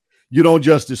temperature. You don't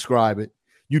just describe it.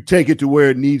 You take it to where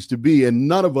it needs to be. And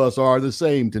none of us are the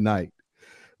same tonight.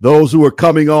 Those who are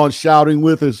coming on shouting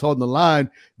with us on the line,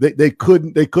 they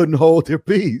couldn't hold their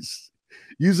peace.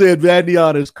 You said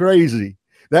Vandion is crazy.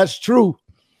 That's true.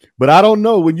 But I don't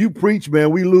know. When you preach,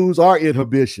 man, we lose our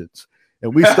inhibitions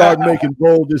and we start making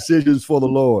bold decisions for the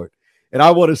Lord. And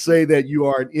I want to say that you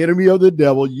are an enemy of the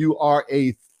devil. You are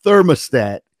a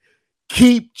thermostat.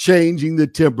 Keep changing the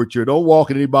temperature. Don't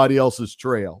walk in anybody else's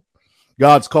trail.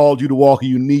 God's called you to walk a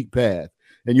unique path,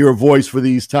 and you're a voice for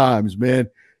these times, man.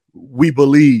 We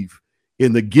believe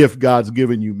in the gift God's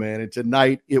given you, man. And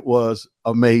tonight it was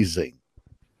amazing.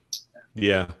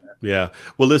 Yeah.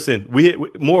 Well, listen, we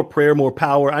more prayer, more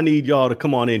power. I need y'all to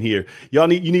come on in here. You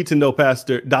need to know,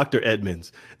 Pastor Dr.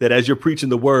 Edmonds, that as you're preaching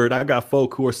the word, I got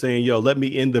folk who are saying, yo, let me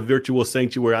in the virtual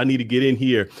sanctuary. I need to get in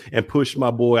here and push my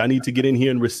boy. I need to get in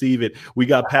here and receive it. We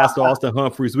got Pastor Austin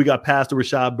Humphreys. We got Pastor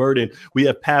Rashad Burden. We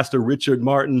have Pastor Richard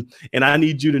Martin. And I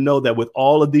need you to know that with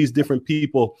all of these different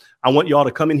people, I want y'all to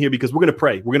come in here because we're going to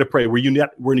pray. We're going to pray.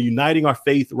 We're uniting our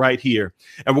faith right here.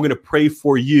 And we're going to pray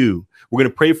for you. We're going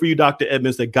to pray for you, Dr.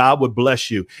 Edmonds, that God would bless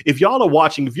you. If y'all are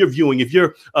watching, if you're viewing, if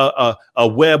you're a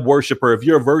web worshiper, if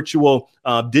you're a virtual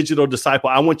digital disciple,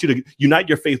 I want you to unite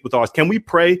your faith with ours. Can we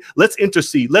pray? Let's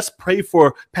intercede. Let's pray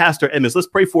for Pastor Edmonds. Let's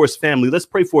pray for his family. Let's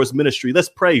pray for his ministry. Let's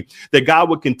pray that God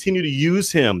would continue to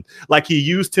use him like he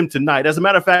used him tonight. As a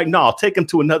matter of fact, no, I'll take him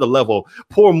to another level.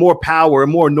 Pour more power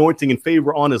and more anointing and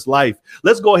favor on his life.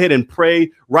 Let's go ahead and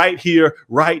pray right here,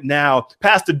 right now.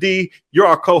 Pastor D, you're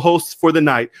our co-host for the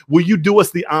night. Will you do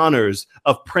us the honors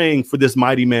of praying for this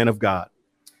mighty man of God?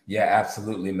 Yeah,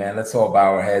 absolutely, man. Let's all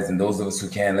bow our heads, and those of us who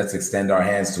can, let's extend our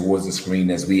hands towards the screen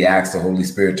as we ask the Holy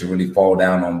Spirit to really fall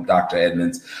down on Dr.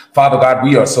 Edmonds. Father God,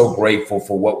 we are so grateful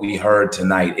for what we heard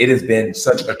tonight. It has been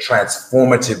such a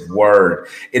transformative word.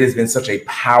 It has been such a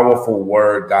powerful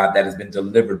word, God, that has been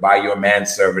delivered by your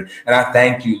manservant. And I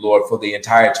thank you, Lord, for the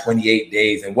entire 28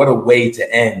 days, and what a way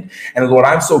to end. And Lord,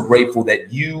 I'm so grateful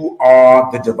that you are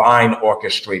the divine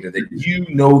orchestrator, that you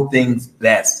know things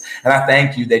best. And I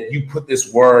thank you that you put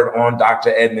this word on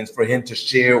Dr. Edmonds for him to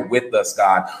share with us,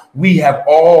 God. We have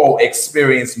all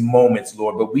experienced moments,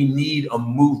 Lord, but we need a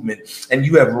movement, and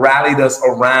you have rallied us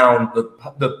around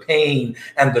the pain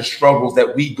and the struggles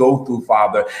that we go through,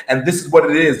 Father. And this is what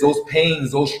it is. Those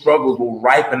pains, those struggles will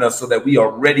ripen us so that we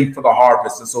are ready for the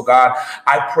harvest. And so, God,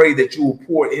 I pray that you will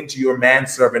pour into your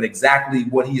manservant exactly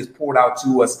what he has poured out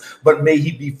to us, but may he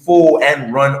be full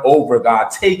and run over, God.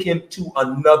 Take him to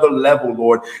another level,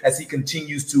 Lord, as he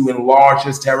continues to enlarge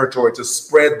his territory, to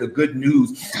spread the good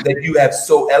news that you have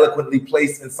so eloquently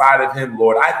placed inside of him,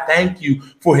 Lord. I thank you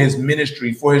for his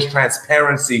ministry, for his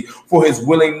transparency, for his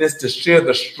willingness to share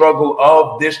the struggle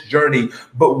of this journey.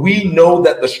 But we know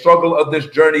that the struggle of this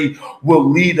journey will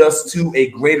lead us to a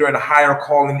greater and higher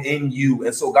calling in you.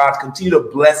 And so, God, continue to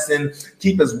bless him,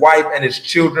 keep his wife and his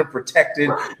children protected,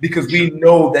 because we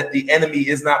know that the enemy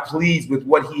is not pleased with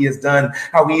what he has done,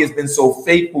 how he has been so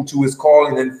faithful to his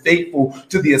calling and faithful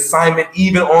to the assignment,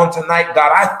 even on tonight,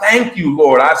 God. I thank you,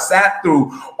 Lord. I've sat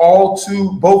through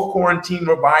both quarantine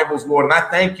revivals, Lord, and I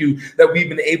thank you that we've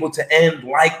been able to end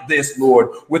like this, Lord,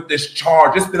 with this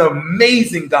charge. It's been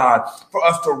amazing, God, for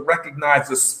us to recognize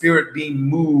the Spirit being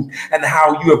moved and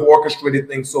how you have orchestrated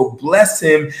things. So bless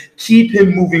him, keep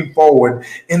him moving forward.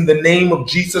 In the name of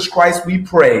Jesus Christ, we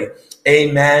pray.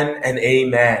 Amen and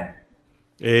amen.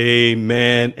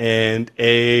 Amen and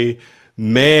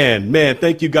amen. Man,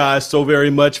 thank you guys so very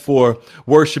much for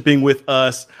worshiping with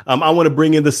us. I want to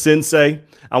bring in the sensei.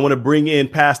 I want to bring in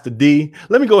Pastor D.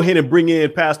 Let me go ahead and bring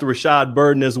in Pastor Rashad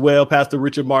Burden as well, Pastor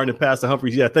Richard Martin and Pastor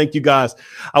Humphreys. Yeah, thank you guys.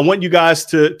 I want you guys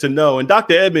to know, and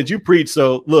Dr. Edmonds, you preach,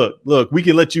 so look, we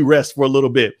can let you rest for a little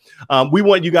bit. We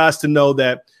want you guys to know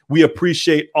that we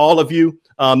appreciate all of you.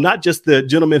 Not just the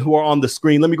gentlemen who are on the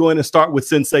screen. Let me go ahead and start with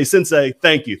Sensei. Sensei,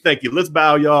 thank you. Thank you. Let's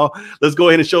bow, y'all. Let's go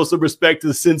ahead and show some respect to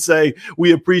the Sensei.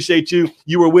 We appreciate you.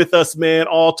 You were with us, man,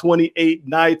 all 28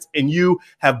 nights, and you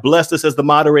have blessed us as the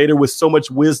moderator with so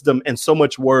much wisdom and so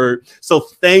much word. So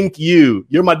thank you.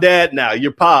 You're my dad now.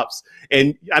 You're Pops.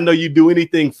 And I know you do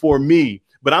anything for me,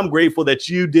 but I'm grateful that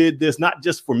you did this, not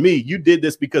just for me. You did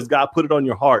this because God put it on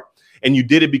your heart. And you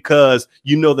did it because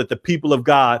you know that the people of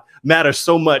God matter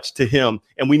so much to him.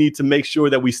 And we need to make sure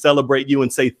that we celebrate you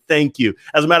and say thank you.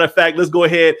 As a matter of fact, let's go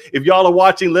ahead. If y'all are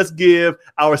watching, let's give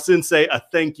our sensei a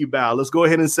thank you bow. Let's go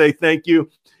ahead and say thank you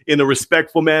in a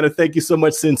respectful manner. Thank you so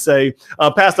much, Sensei.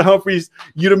 Pastor Humphreys,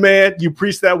 you the man. You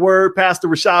preach that word. Pastor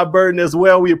Rashad Burden as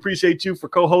well. We appreciate you for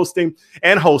co-hosting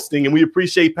and hosting. And we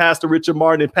appreciate Pastor Richard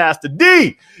Martin and Pastor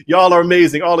D. Y'all are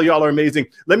amazing. All of y'all are amazing.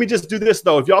 Let me just do this,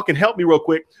 though. If y'all can help me real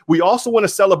quick. We also want to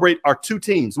celebrate our two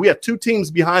teams. We have two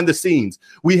teams behind the scenes.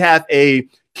 We have a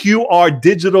QR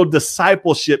digital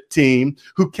discipleship team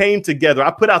who came together.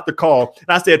 I put out the call and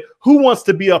I said, who wants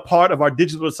to be a part of our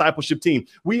digital discipleship team?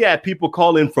 We had people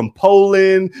call in from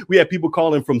Poland. We had people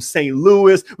call in from St.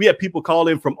 Louis. We had people call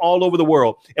in from all over the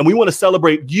world. And we want to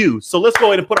celebrate you. So let's go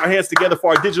ahead and put our hands together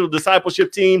for our digital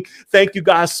discipleship team. Thank you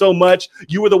guys so much.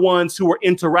 You were the ones who were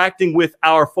interacting with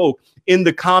our folk in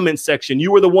the comment section.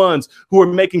 You were the ones who were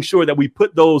making sure that we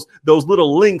put those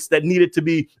little links that needed to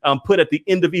be put at the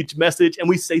end of each message. And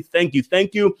we say thank you.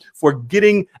 Thank you for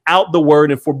getting out the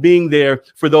word and for being there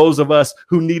for those of us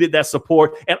who needed that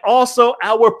support. And also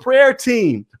our prayer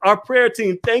team.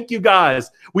 Thank you guys.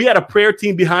 We had a prayer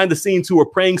team behind the scenes who were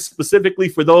praying specifically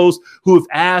for those who have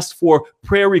asked for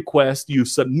prayer requests. You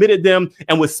submitted them,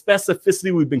 and with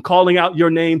specificity, we've been calling out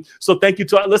your name. So thank you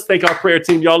let's thank our prayer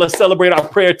team, y'all. Let's celebrate our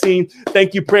prayer team.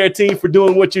 Thank you, prayer team, for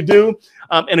doing what you do.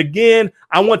 And again,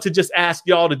 I want to just ask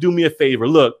y'all to do me a favor.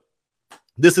 Look,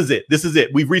 this is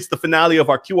it. We've reached the finale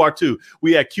of our QR2.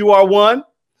 We had QR1.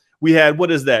 We had,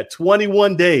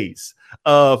 21 days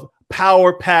of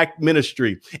Power Pack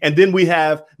ministry. And then we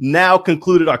have now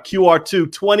concluded our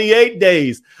QR2, 28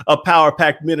 days of Power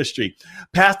Pack ministry.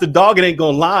 Pastor Doggett ain't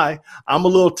gonna lie, I'm a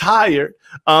little tired.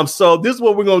 So this is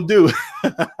what we're gonna do.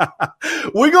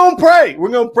 We're gonna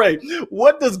pray.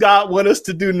 What does God want us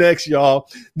to do next, y'all?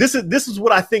 This is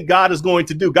what I think God is going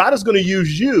to do. God is going to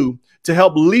use you to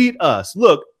help lead us.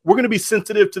 Look, we're going to be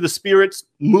sensitive to the Spirit's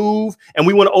move, and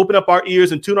we want to open up our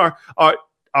ears and tune our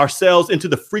ourselves into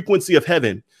the frequency of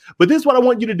heaven. But this is what I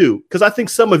want you to do, because I think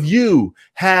some of you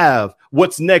have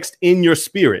what's next in your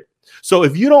spirit. So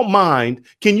if you don't mind,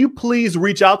 can you please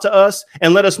reach out to us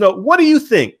and let us know, what do you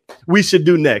think we should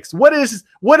do next? What is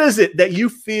it that you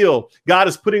feel God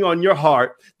is putting on your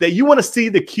heart that you want to see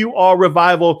the QR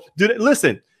Revival do?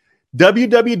 Listen,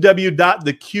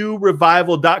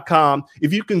 www.theqrevival.com.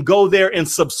 If you can go there and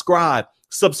subscribe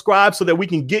so that we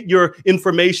can get your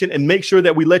information and make sure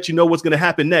that we let you know what's going to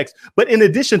happen next. But in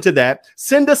addition to that,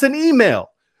 send us an email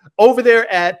over there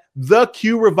at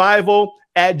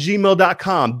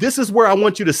theqrevival@gmail.com. This is where I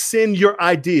want you to send your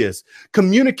ideas.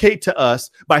 Communicate to us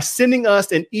by sending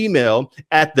us an email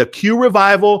at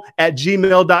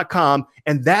theqrevival@gmail.com.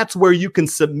 And that's where you can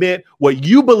submit what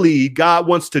you believe God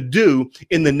wants to do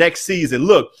in the next season.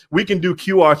 Look, we can do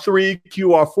QR3,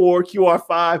 QR4,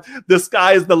 QR5. The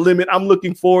sky is the limit. I'm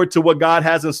looking forward to what God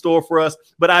has in store for us,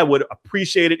 but I would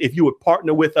appreciate it if you would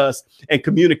partner with us and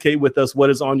communicate with us what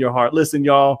is on your heart. Listen,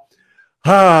 y'all,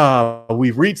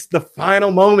 we've reached the final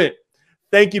moment.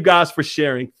 Thank you guys for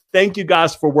sharing. Thank you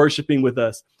guys for worshiping with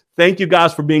us. Thank you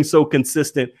guys for being so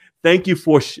consistent. Thank you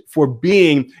for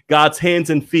being God's hands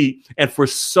and feet and for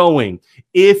sowing.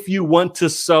 If you want to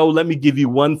sow, let me give you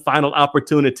one final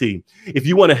opportunity. If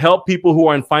you want to help people who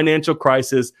are in financial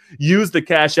crisis, use the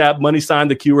Cash App,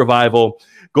 $the Q Revival.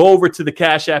 Go over to the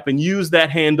Cash App and use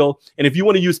that handle. And if you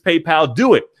want to use PayPal,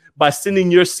 do it by sending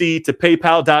your seed to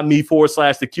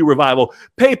paypal.me/the Q Revival,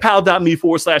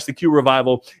 paypal.me/the Q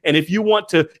Revival. And if you want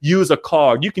to use a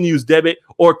card, you can use debit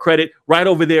or credit right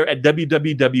over there at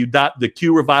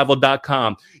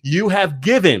www.theqrevival.com. You have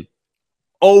given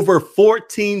over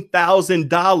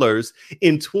 $14,000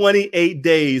 in 28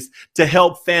 days to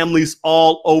help families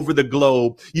all over the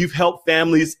globe. You've helped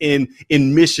families in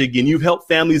Michigan. You've helped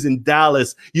families in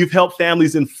Dallas. You've helped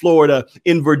families in Florida,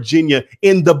 in Virginia,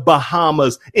 in the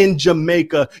Bahamas, in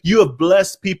Jamaica. You have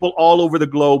blessed people all over the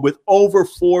globe with over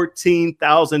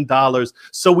 $14,000.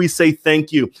 So we say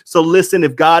thank you. So listen,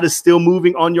 if God is still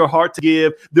moving on your heart to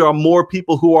give, there are more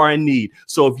people who are in need.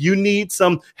 So if you need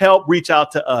some help, reach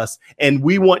out to us. And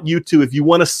we want you to, if you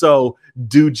want to sow,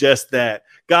 do just that.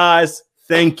 Guys,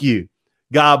 thank you.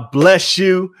 God bless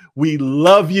you. We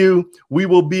love you. We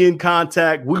will be in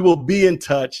contact. We will be in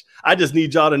touch. I just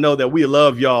need y'all to know that we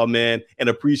love y'all, man, and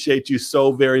appreciate you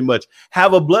so very much.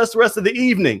 Have a blessed rest of the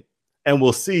evening, and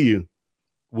we'll see you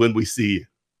when we see you.